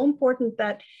 it's so important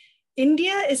that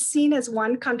India is seen as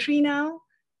one country now,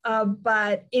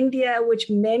 but India,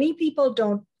 which many people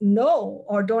don't know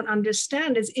or don't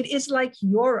understand, it is like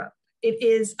Europe. It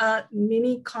is a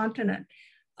mini continent.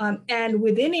 And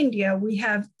within India, we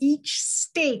have each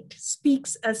state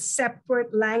speaks a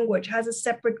separate language, has a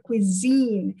separate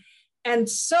cuisine. And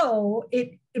so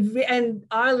and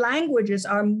our languages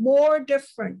are more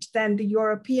different than the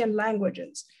European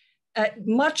languages,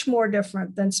 much more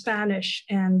different than Spanish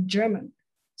and German.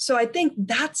 So I think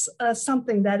that's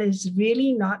something that is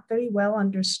really not very well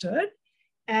understood.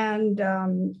 And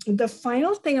the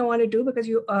final thing I want to do, because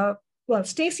well,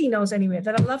 Stacey knows anyway,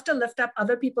 that I love to lift up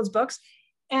other people's books.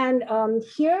 And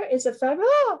here's a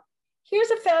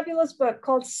fabulous book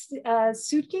called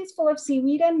Suitcase Full of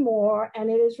Seaweed and More, and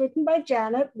it is written by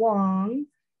Janet Wong,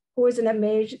 who is an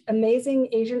amazing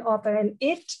Asian author, and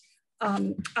it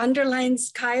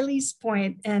underlines Kylie's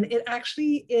point, and it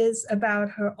actually is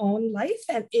about her own life,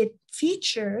 and it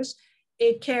features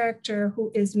a character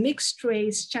who is mixed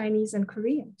race, Chinese and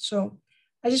Korean. So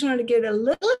I just wanted to give a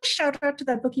little shout out to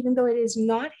that book, even though it is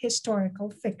not historical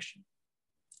fiction.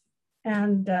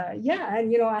 And yeah,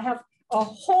 and I have a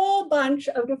whole bunch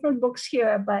of different books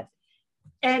here,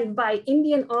 and by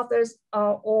Indian authors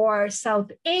or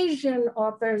South Asian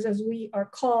authors, as we are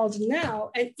called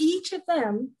now, and each of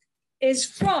them is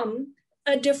from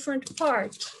a different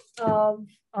part of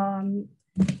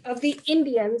the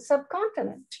Indian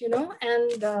subcontinent,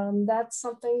 and that's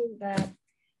something that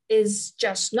is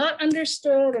just not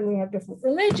understood. And we have different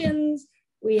religions,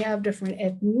 we have different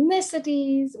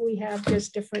ethnicities, we have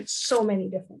just so many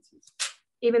differences,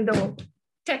 even though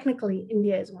technically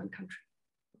India is one country.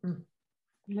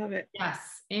 Love it. Yes,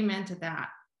 amen to that.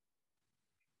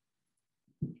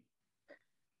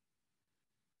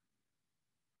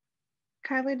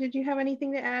 Kylie, did you have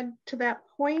anything to add to that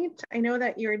point? I know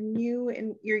that you're new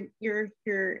in your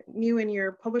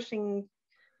publishing,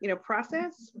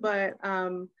 process, but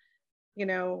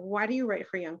why do you write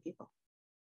for young people?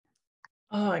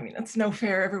 Oh, I mean, that's no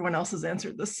fair. Everyone else has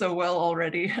answered this so well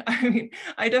already. I mean,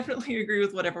 I definitely agree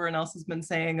with what everyone else has been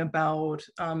saying about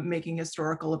making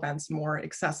historical events more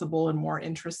accessible and more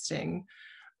interesting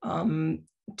to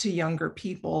younger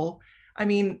people. I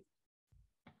mean,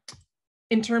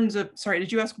 in terms of, sorry,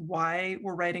 did you ask why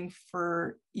we're writing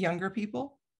for younger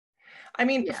people? I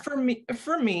mean, yeah.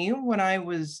 For me, when I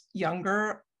was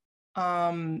younger,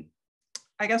 I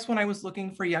guess when I was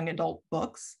looking for young adult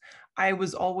books, I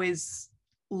was always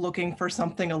looking for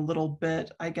something a little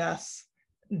bit, I guess,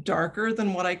 darker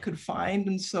than what I could find.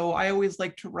 And so I always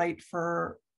like to write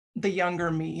for the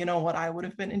younger me, what I would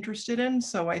have been interested in.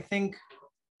 So I think,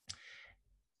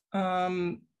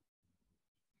 can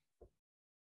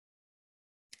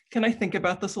I think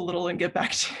about this a little and get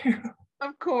back to you?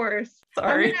 Of course.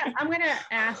 Sorry. I'm gonna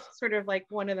ask sort of like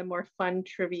one of the more fun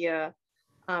trivia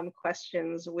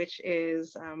questions, which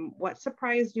is what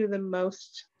surprised you the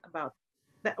most about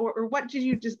that, or what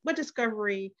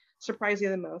discovery surprised you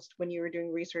the most when you were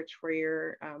doing research for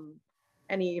your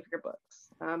any of your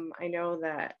books? I know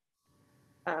that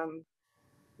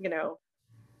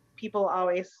people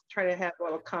always try to have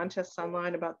little contests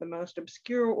online about the most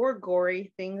obscure or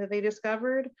gory thing that they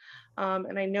discovered,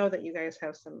 and I know that you guys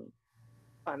have some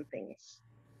fun things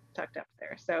tucked up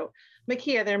there. So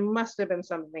Makiia, there must have been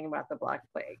something about the Black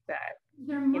Plague that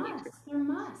there must.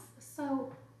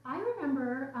 So I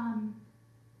remember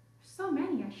so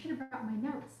many. I should have brought my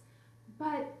notes.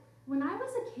 But when I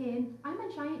was a kid, I'm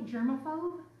a giant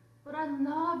germaphobe, but I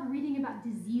love reading about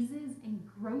diseases and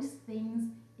gross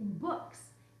things in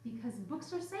books because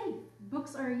books are safe.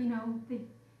 Books are,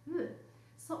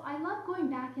 So I love going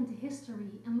back into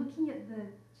history and looking at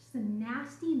the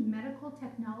nasty medical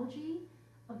technology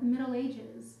of the Middle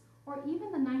Ages, or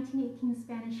even the 1918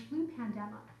 Spanish flu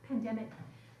pandemic.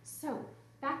 So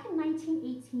back in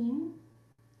 1918,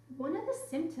 one of the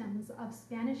symptoms of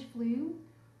Spanish flu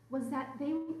was that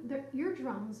their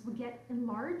eardrums would get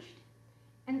enlarged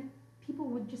and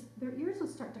their ears would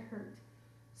start to hurt.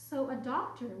 So a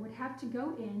doctor would have to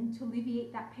go in to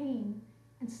alleviate that pain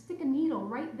and stick a needle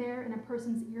right there in a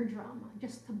person's eardrum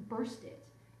just to burst it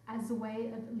as a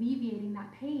way of alleviating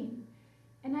that pain.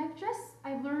 And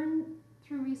I've learned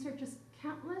through research just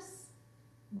countless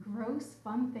gross,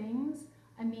 fun things.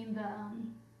 I mean,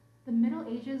 the Middle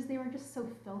Ages, they were just so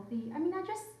filthy. I mean,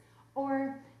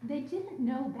 or they didn't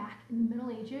know back in the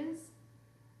Middle Ages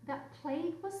that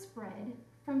plague was spread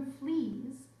from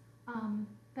fleas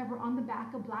that were on the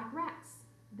back of black rats.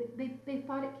 They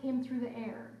thought it came through the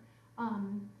air.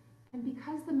 And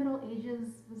because the Middle Ages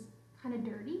was kind of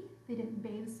dirty, they didn't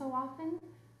bathe so often,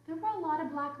 there were a lot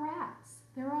of black rats.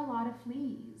 There were a lot of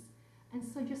fleas. And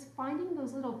so just finding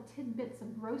those little tidbits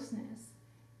of grossness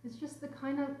is just the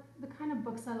kind of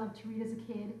books I love to read as a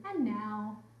kid and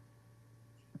now.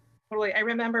 Totally. I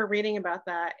remember reading about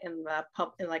that in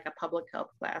like a public health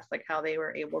class, like how they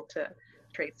were able to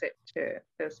trace it to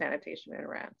sanitation in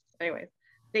rats. Anyways,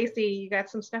 Stacey, you got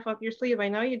some stuff up your sleeve. I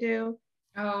know you do.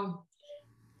 Oh,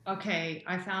 okay.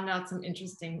 I found out some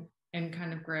interesting and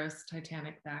kind of gross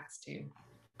Titanic facts too.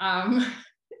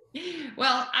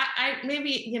 Well, I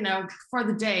maybe, for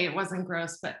the day it wasn't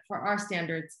gross, but for our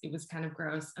standards, it was kind of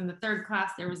gross. In the third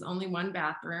class, there was only one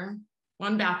bathtub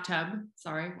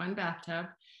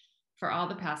for all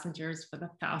the passengers, for the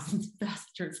thousands of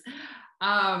passengers.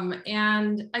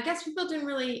 And I guess people didn't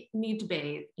really need to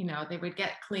bathe. You know, they would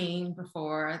get clean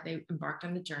before they embarked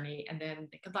on the journey, and then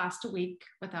they could last a week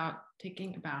without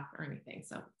taking a bath or anything.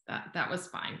 So that was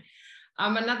fine.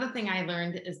 Another thing I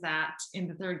learned is that in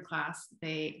the third class,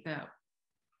 the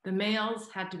males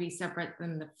had to be separate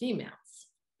than the females.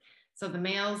 So the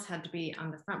males had to be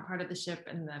on the front part of the ship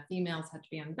and the females had to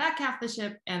be on the back half of the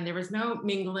ship. And there was no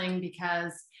mingling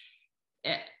because,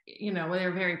 you know,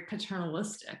 they're very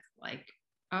paternalistic, like,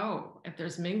 oh, if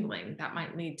there's mingling, that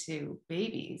might lead to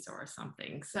babies or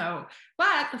something. So,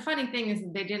 but the funny thing is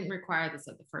they didn't require this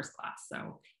at the first class.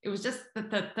 So it was just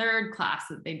the third class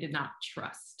that they did not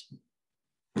trust.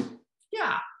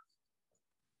 Yeah.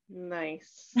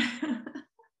 Nice.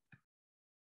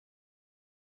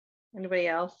 Anybody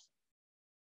else?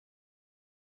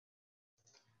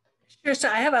 Sure. So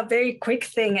I have a very quick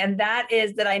thing, and that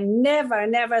is that I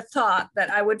never thought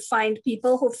that I would find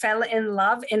people who fell in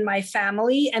love in my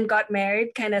family and got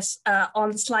married kind of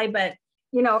on the slide. But,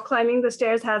 you know, Climbing the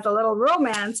Stairs has a little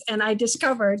romance, and I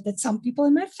discovered that some people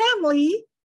in my family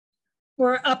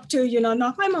were up to, you know,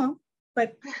 not my mom,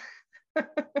 but.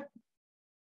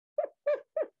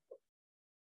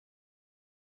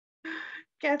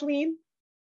 Kathleen?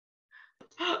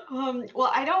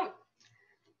 Well,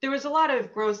 there was a lot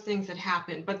of gross things that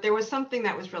happened, but there was something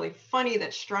that was really funny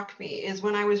that struck me is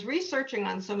when I was researching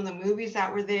on some of the movies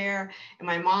that were there, and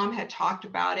my mom had talked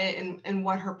about it, and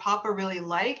what her papa really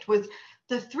liked was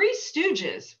the Three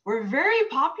Stooges were very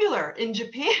popular in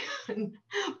Japan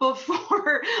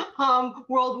before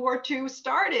World War II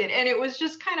started. And it was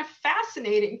just kind of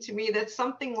fascinating to me that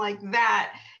something like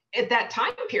that at that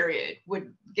time period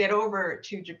would get over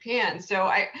to Japan. So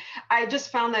I just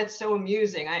found that so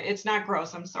amusing. It's not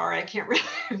gross, I'm sorry, I can't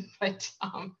really, but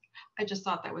I just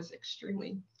thought that was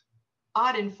extremely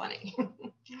odd and funny.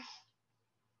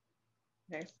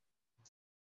 Nice.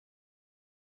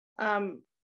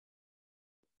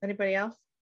 Anybody else?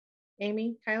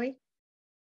 Amy, Kylie?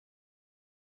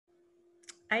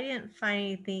 I didn't find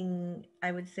anything,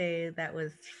 I would say, that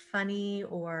was funny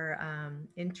or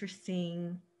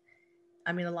interesting.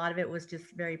 I mean, a lot of it was just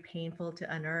very painful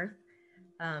to unearth.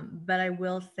 But I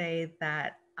will say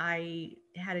that I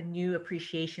had a new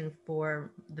appreciation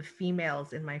for the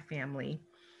females in my family.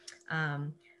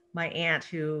 My aunt,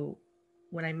 who,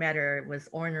 when I met her, was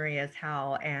ornery as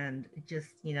hell and just,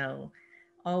 you know,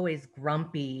 always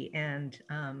grumpy. And,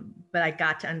 but I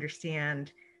got to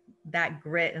understand that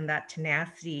grit and that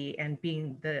tenacity, and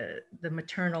being the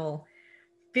maternal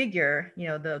figure, you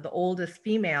know, the oldest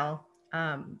female,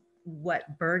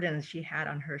 what burdens she had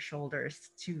on her shoulders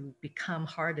to become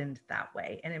hardened that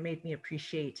way. And it made me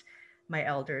appreciate my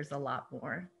elders a lot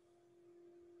more.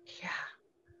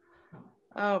 Yeah.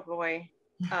 Oh boy.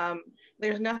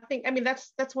 There's nothing, I mean,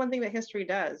 that's one thing that history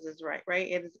does is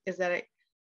right? Is that it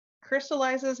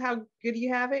crystallizes how good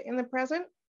you have it in the present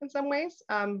in some ways,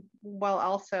 while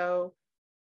also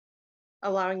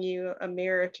allowing you a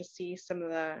mirror to see some of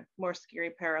the more scary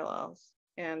parallels.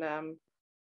 And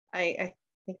I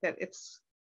think that it's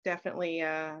definitely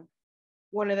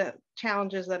one of the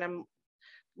challenges that I'm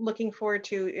looking forward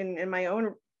to in my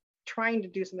own trying to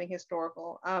do something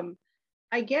historical.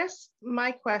 I guess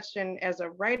my question as a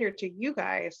writer to you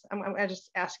guys, I'm just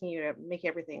asking you to make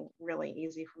everything really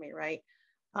easy for me, right?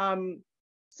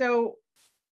 So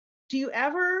do you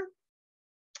ever,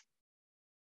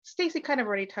 Stacey kind of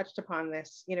already touched upon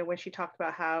this, you know, when she talked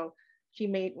about how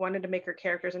she wanted to make her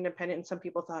characters independent, and some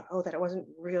people thought, oh, that it wasn't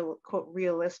real, quote,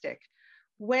 realistic.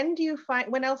 When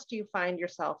else do you find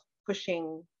yourself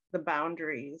pushing the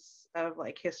boundaries of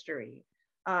like history?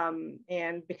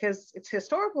 And because it's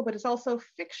historical, but it's also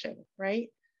fiction, right?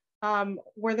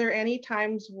 Were there any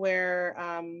times where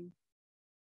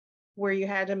you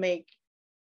had to make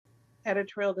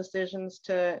editorial decisions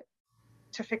to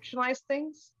fictionalize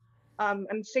things?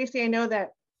 And Stacey, I know that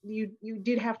you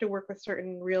did have to work with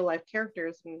certain real life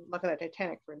characters, and look at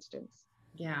Titanic, for instance.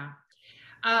 Yeah,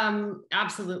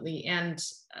 absolutely. And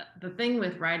the thing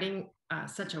with writing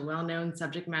such a well-known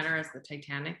subject matter as the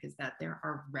Titanic is that there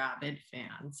are rabid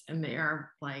fans, and they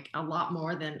are like a lot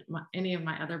more than any of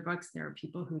my other books. There are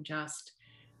people who just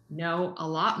know a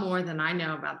lot more than I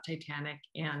know about Titanic,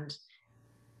 and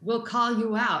will call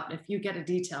you out if you get a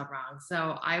detail wrong.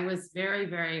 So I was very,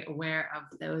 very aware of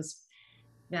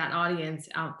that audience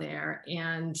out there.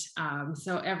 And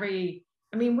so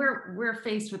we're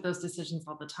faced with those decisions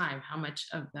all the time. How much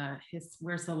of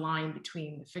where's the line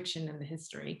between the fiction and the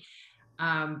history?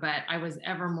 But I was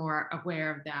ever more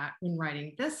aware of that when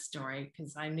writing this story,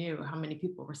 because I knew how many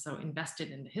people were so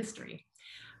invested in the history.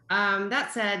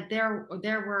 That said, there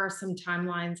were some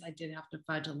timelines I did have to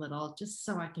fudge a little just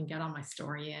so I can get all my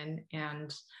story in.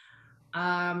 And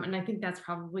I think that's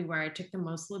probably where I took the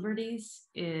most liberties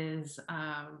is,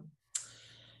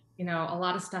 you know, a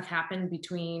lot of stuff happened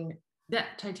between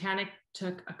that Titanic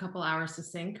took a couple hours to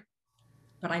sink,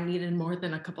 but I needed more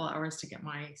than a couple hours to get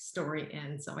my story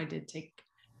in. So I did take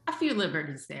a few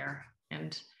liberties there.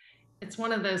 And it's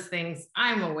one of those things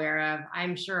I'm aware of.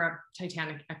 I'm sure a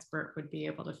Titanic expert would be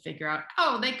able to figure out,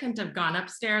 oh, they couldn't have gone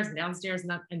upstairs and downstairs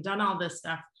and done all this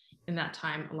stuff in that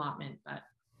time allotment, but.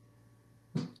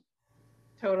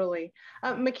 Totally.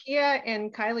 Makiia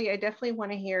and Kylie, I definitely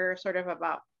want to hear sort of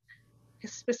about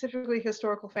specifically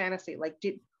historical fantasy. Like,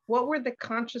 what were the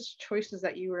conscious choices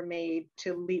that you were made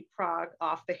to leapfrog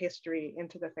off the history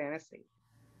into the fantasy?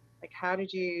 Like, how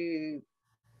did you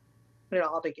put it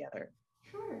all together?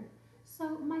 Sure.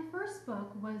 So my first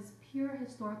book was pure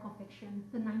historical fiction,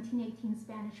 the 1918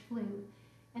 Spanish flu.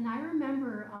 And I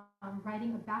remember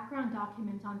writing a background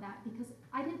document on that because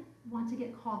I didn't want to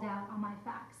get called out on my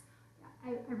facts.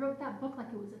 I wrote that book like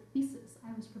it was a thesis.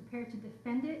 I was prepared to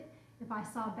defend it. If I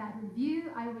saw a bad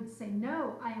review, I would say,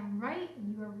 no, I am right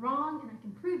and you are wrong and I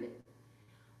can prove it.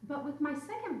 But with my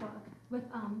second book, with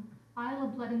Isle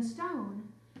of Blood and Stone,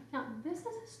 now this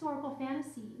is historical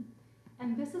fantasy,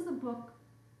 and this is a book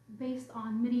based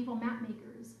on medieval map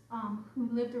makers who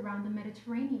lived around the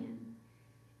Mediterranean.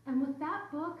 And with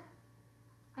that book,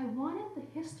 I wanted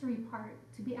the history part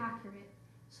to be accurate.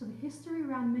 So the history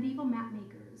around medieval map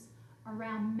makers,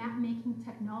 around map making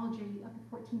technology of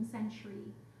the 14th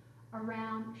century,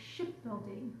 around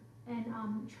shipbuilding and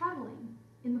traveling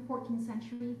in the 14th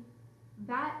century,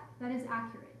 that is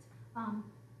accurate.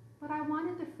 But I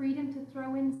wanted the freedom to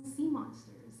throw in sea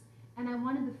monsters, and I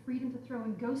wanted the freedom to throw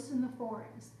in ghosts in the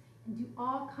forest and do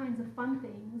all kinds of fun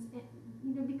things, and,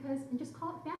 you know, and just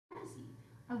call it fantasy.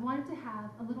 I wanted to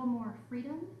have a little more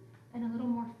freedom and a little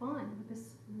more fun with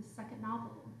this second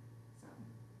novel. So.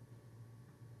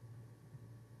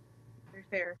 Very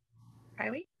fair.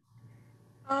 Kylie?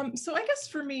 So I guess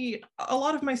for me, a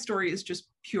lot of my story is just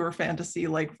pure fantasy,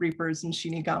 like Reapers and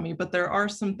Shinigami, but there are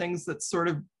some things that sort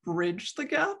of bridge the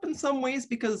gap in some ways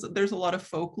because there's a lot of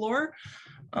folklore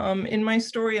in my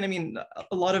story. And I mean,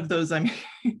 a lot of those, I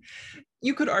mean,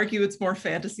 you could argue it's more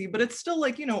fantasy, but it's still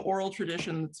like, you know, oral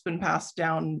tradition that's been passed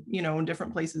down, you know, in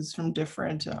different places from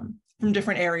different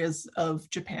areas of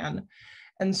Japan.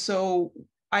 And so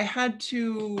I had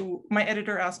to, my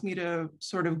editor asked me to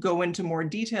sort of go into more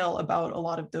detail about a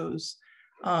lot of those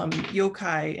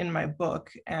yokai in my book.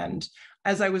 And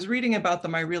as I was reading about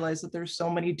them, I realized that there's so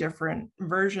many different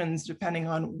versions depending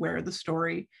on where the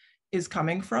story is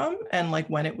coming from and like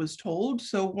when it was told.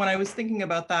 So when I was thinking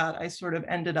about that, I sort of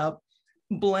ended up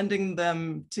blending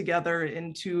them together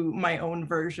into my own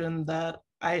version that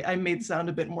I made sound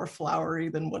a bit more flowery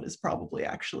than what is probably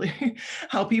actually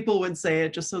how people would say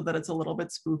it, just so that it's a little bit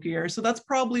spookier. So that's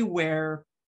probably where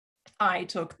I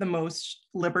took the most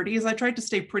liberties. I tried to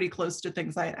stay pretty close to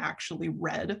things I had actually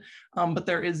read, but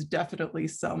there is definitely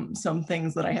some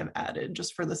things that I have added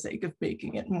just for the sake of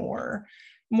making it more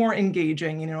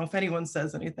engaging. You know, if anyone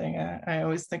says anything, I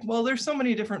always think, well, there's so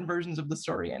many different versions of the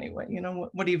story anyway. You know,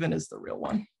 what even is the real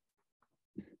one?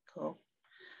 Cool.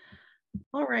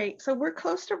 All right, so we're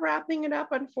close to wrapping it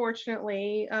up,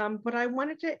 unfortunately, but I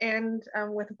wanted to end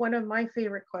with one of my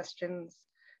favorite questions,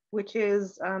 which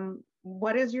is,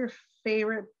 what is your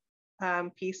favorite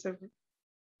piece of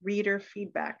reader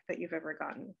feedback that you've ever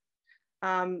gotten?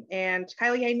 And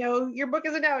Kylie, I know your book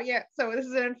isn't out yet, so this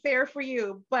is unfair for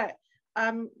you, but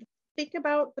think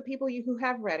about the people who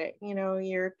have read it, you know,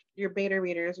 your beta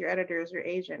readers, your editors, your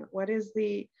agent. What is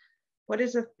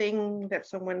a thing that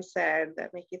someone said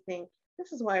that make you think,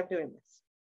 this is why I'm doing this?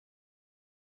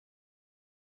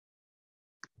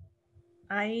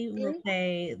 I will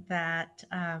say that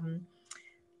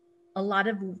a lot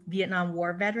of Vietnam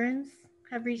War veterans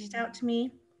have reached out to me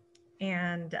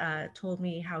and told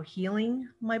me how healing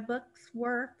my books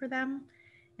were for them.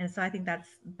 And so I think that's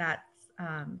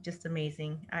just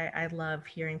amazing. I love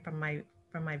hearing from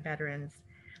my veterans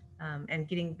and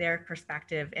getting their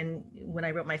perspective. And when I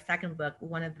wrote my second book,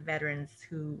 one of the veterans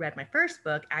who read my first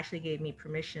book actually gave me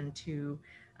permission to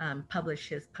publish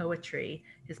his poetry,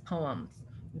 his poems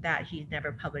that he'd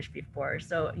never published before.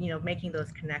 So, you know, making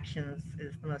those connections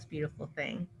is the most beautiful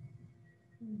thing.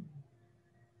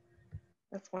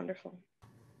 That's wonderful.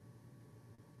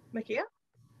 Makiia?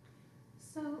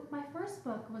 So my first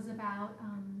book was about,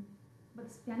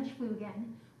 with Spanish flu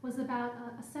again, was about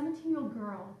a 17-year-old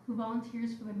girl who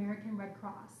volunteers for the American Red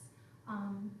Cross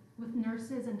with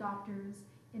nurses and doctors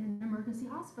in an emergency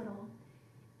hospital.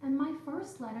 And my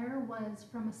first letter was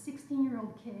from a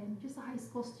 16-year-old kid, just a high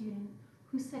school student,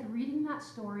 who said reading that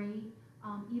story,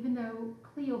 even though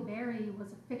Cleo Berry was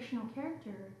a fictional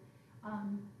character,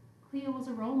 Cleo was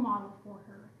a role model for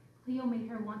her. Cleo made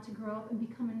her want to grow up and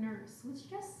become a nurse. It was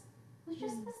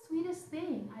just the sweetest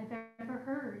thing I've ever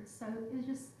heard. So it was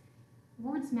just,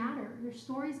 words matter, your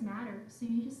stories matter. So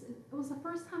it was the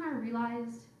first time I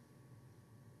realized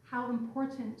how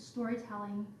important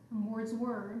storytelling and words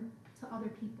were to other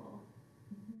people.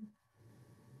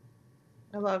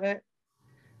 I love it.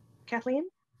 Kathleen?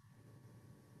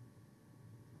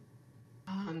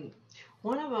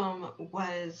 One of them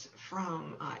was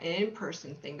from an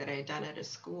in-person thing that I had done at a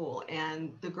school,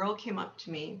 and the girl came up to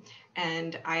me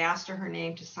and I asked her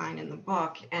name to sign in the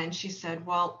book, and she said,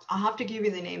 well, I'll have to give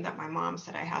you the name that my mom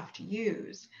said I have to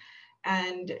use.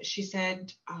 And she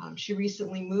said she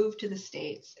recently moved to the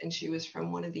States, and she was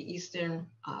from one of the Eastern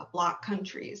Bloc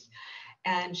countries.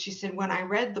 And she said, when I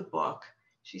read the book,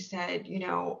 she said, you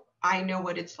know, I know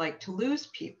what it's like to lose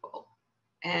people.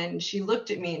 And she looked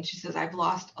at me and she says, I've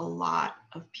lost a lot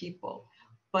of people,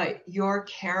 but your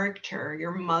character,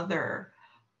 your mother,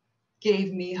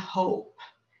 gave me hope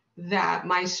that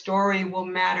my story will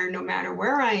matter no matter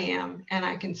where I am, and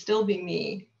I can still be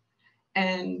me,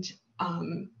 and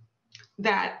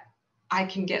that I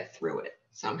can get through it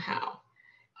somehow.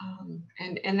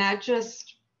 And that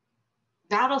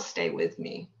that'll stay with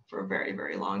me for a very,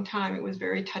 very long time. It was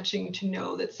very touching to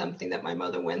know that something that my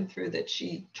mother went through that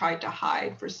she tried to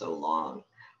hide for so long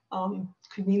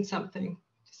could mean something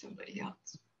to somebody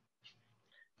else.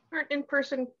 Aren't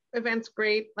in-person events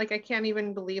great? Like, I can't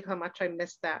even believe how much I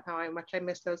missed that, how much I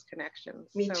missed those connections.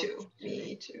 Me too.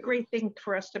 Great thing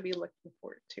for us to be looking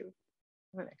forward to in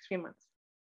the next few months.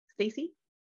 Stacey?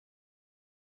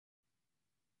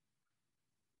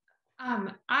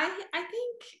 I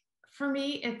think for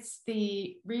me, it's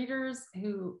the readers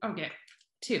who,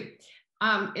 two.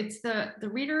 It's the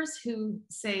readers who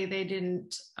say they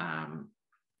didn't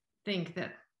think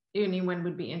that anyone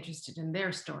would be interested in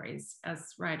their stories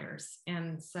as writers.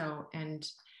 And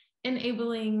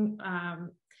enabling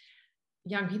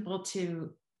young people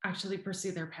to actually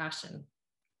pursue their passion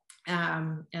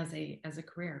as a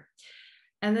career.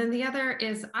 And then the other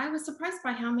is, I was surprised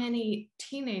by how many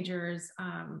teenagers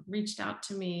reached out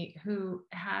to me who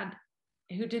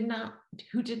did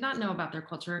not know about their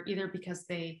culture, either because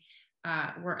they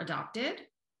were adopted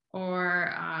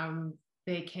or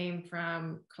they came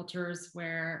from cultures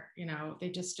where, you know, they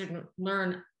just didn't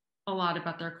learn a lot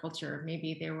about their culture.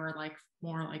 Maybe they were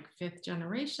more like fifth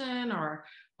generation or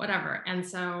whatever. And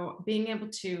so being able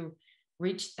to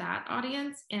reach that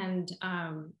audience and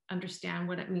understand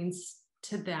what it means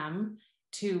to them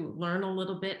to learn a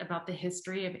little bit about the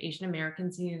history of Asian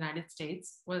Americans in the United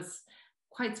States was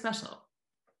quite special.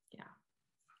 Yeah.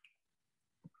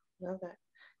 Love that.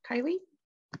 Kylie?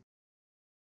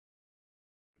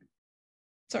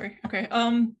 Sorry, okay.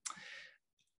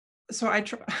 So I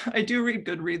do read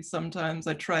Goodreads sometimes.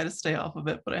 I try to stay off of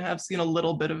it, but I have seen a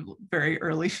little bit of very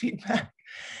early feedback.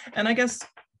 And I guess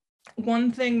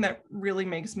one thing that really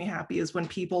makes me happy is when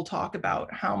people talk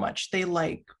about how much they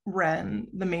like Ren,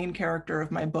 the main character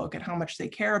of my book, and how much they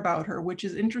care about her, which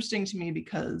is interesting to me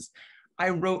because I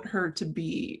wrote her to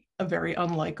be a very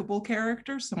unlikable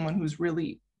character, someone who's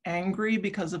really angry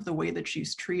because of the way that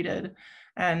she's treated.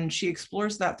 And she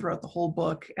explores that throughout the whole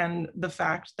book. And the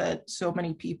fact that so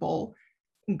many people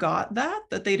got that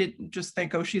they didn't just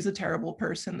think, oh, she's a terrible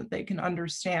person, that they can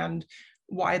understand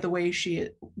why she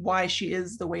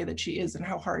is the way that she is and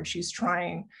how hard she's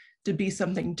trying to be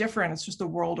something different. It's just the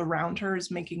world around her is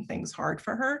making things hard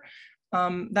for her.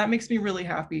 That makes me really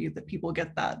happy that people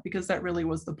get that, because that really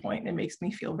was the point. It makes me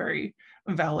feel very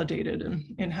validated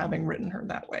in having written her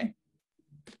that way.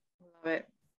 Love it.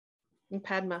 And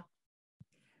Padma?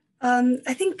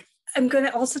 I think I'm going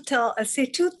to also say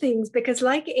two things, because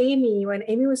like Amy, when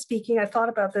Amy was speaking, I thought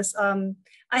about this.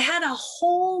 I had a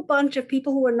whole bunch of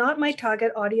people who were not my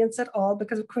target audience at all,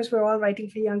 because of course we're all writing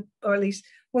for young, or at least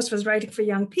most was writing for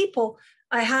young people.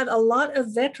 I had a lot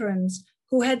of veterans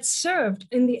who had served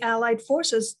in the Allied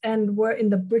forces and were in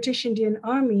the British Indian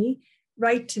Army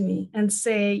write to me and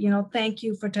say, you know, thank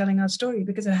you for telling our story,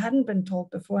 because it hadn't been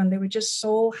told before, and they were just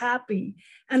so happy.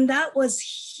 And that was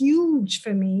huge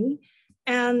for me.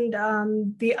 And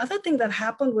the other thing that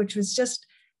happened, which was just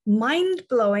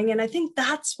mind-blowing, and I think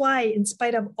that's why, in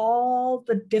spite of all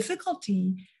the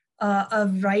difficulty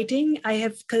of writing, I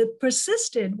have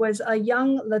persisted, was a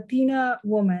young Latina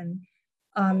woman.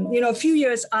 A few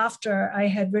years after I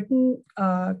had written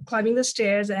Climbing the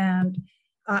Stairs, and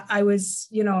I was,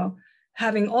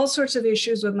 having all sorts of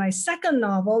issues with my second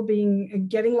novel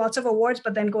getting lots of awards,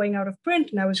 but then going out of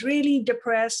print. And I was really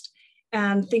depressed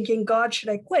and thinking, God, should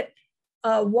I quit?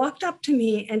 Walked up to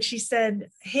me and she said,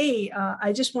 hey,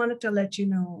 I just wanted to let you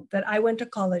know that I went to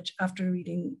college after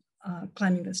reading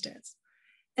Climbing the Stairs.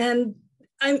 And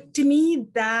to me,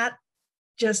 that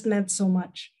just meant so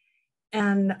much.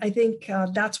 And I think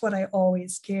that's what I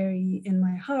always carry in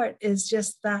my heart, is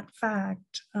just that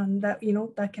fact that,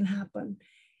 that can happen.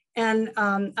 And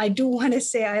I do want to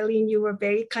say, Eileen, you were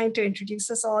very kind to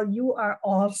introduce us all. You are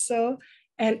also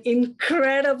an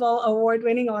incredible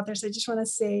award-winning author. So I just want to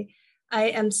say, I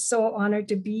am so honored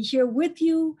to be here with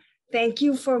you. Thank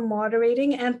you for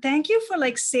moderating, and thank you for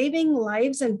saving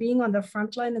lives and being on the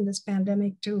front line in this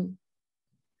pandemic too,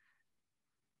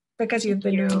 because you've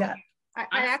been doing that. I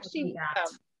actually,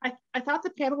 I thought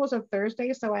the panel was on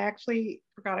Thursday, so I actually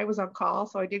forgot I was on call.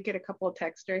 So I did get a couple of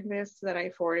texts during this that I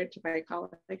forwarded to my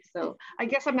colleagues. So I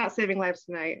guess I'm not saving lives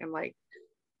tonight. I'm like,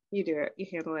 you do it, you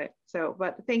handle it. So,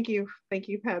 but thank you,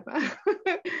 Padma.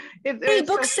 Hey,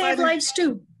 books save lives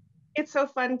too. It's so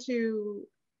fun to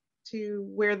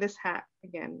wear this hat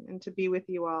again and to be with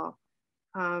you all.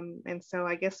 And so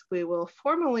I guess we will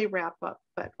formally wrap up,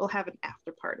 but we'll have an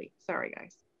after party. Sorry,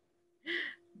 guys.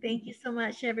 Thank you so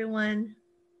much, everyone.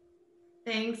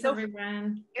 Thanks,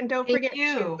 everyone. And don't forget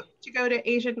to go to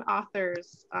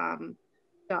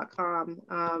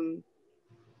AsianAuthors.com.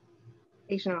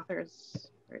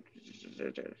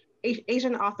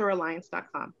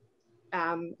 AsianAuthorAlliance.com.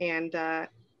 And I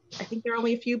think there are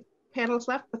only a few panels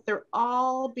left, but they're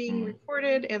all being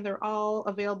recorded and they're all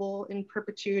available in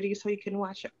perpetuity, so you can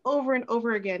watch it over and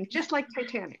over again, just like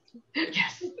Titanic.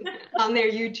 Yes, on their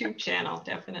YouTube channel,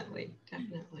 definitely.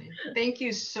 Thank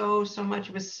you so much.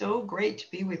 It was so great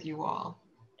to be with you all.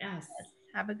 Yes.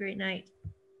 Have a great night.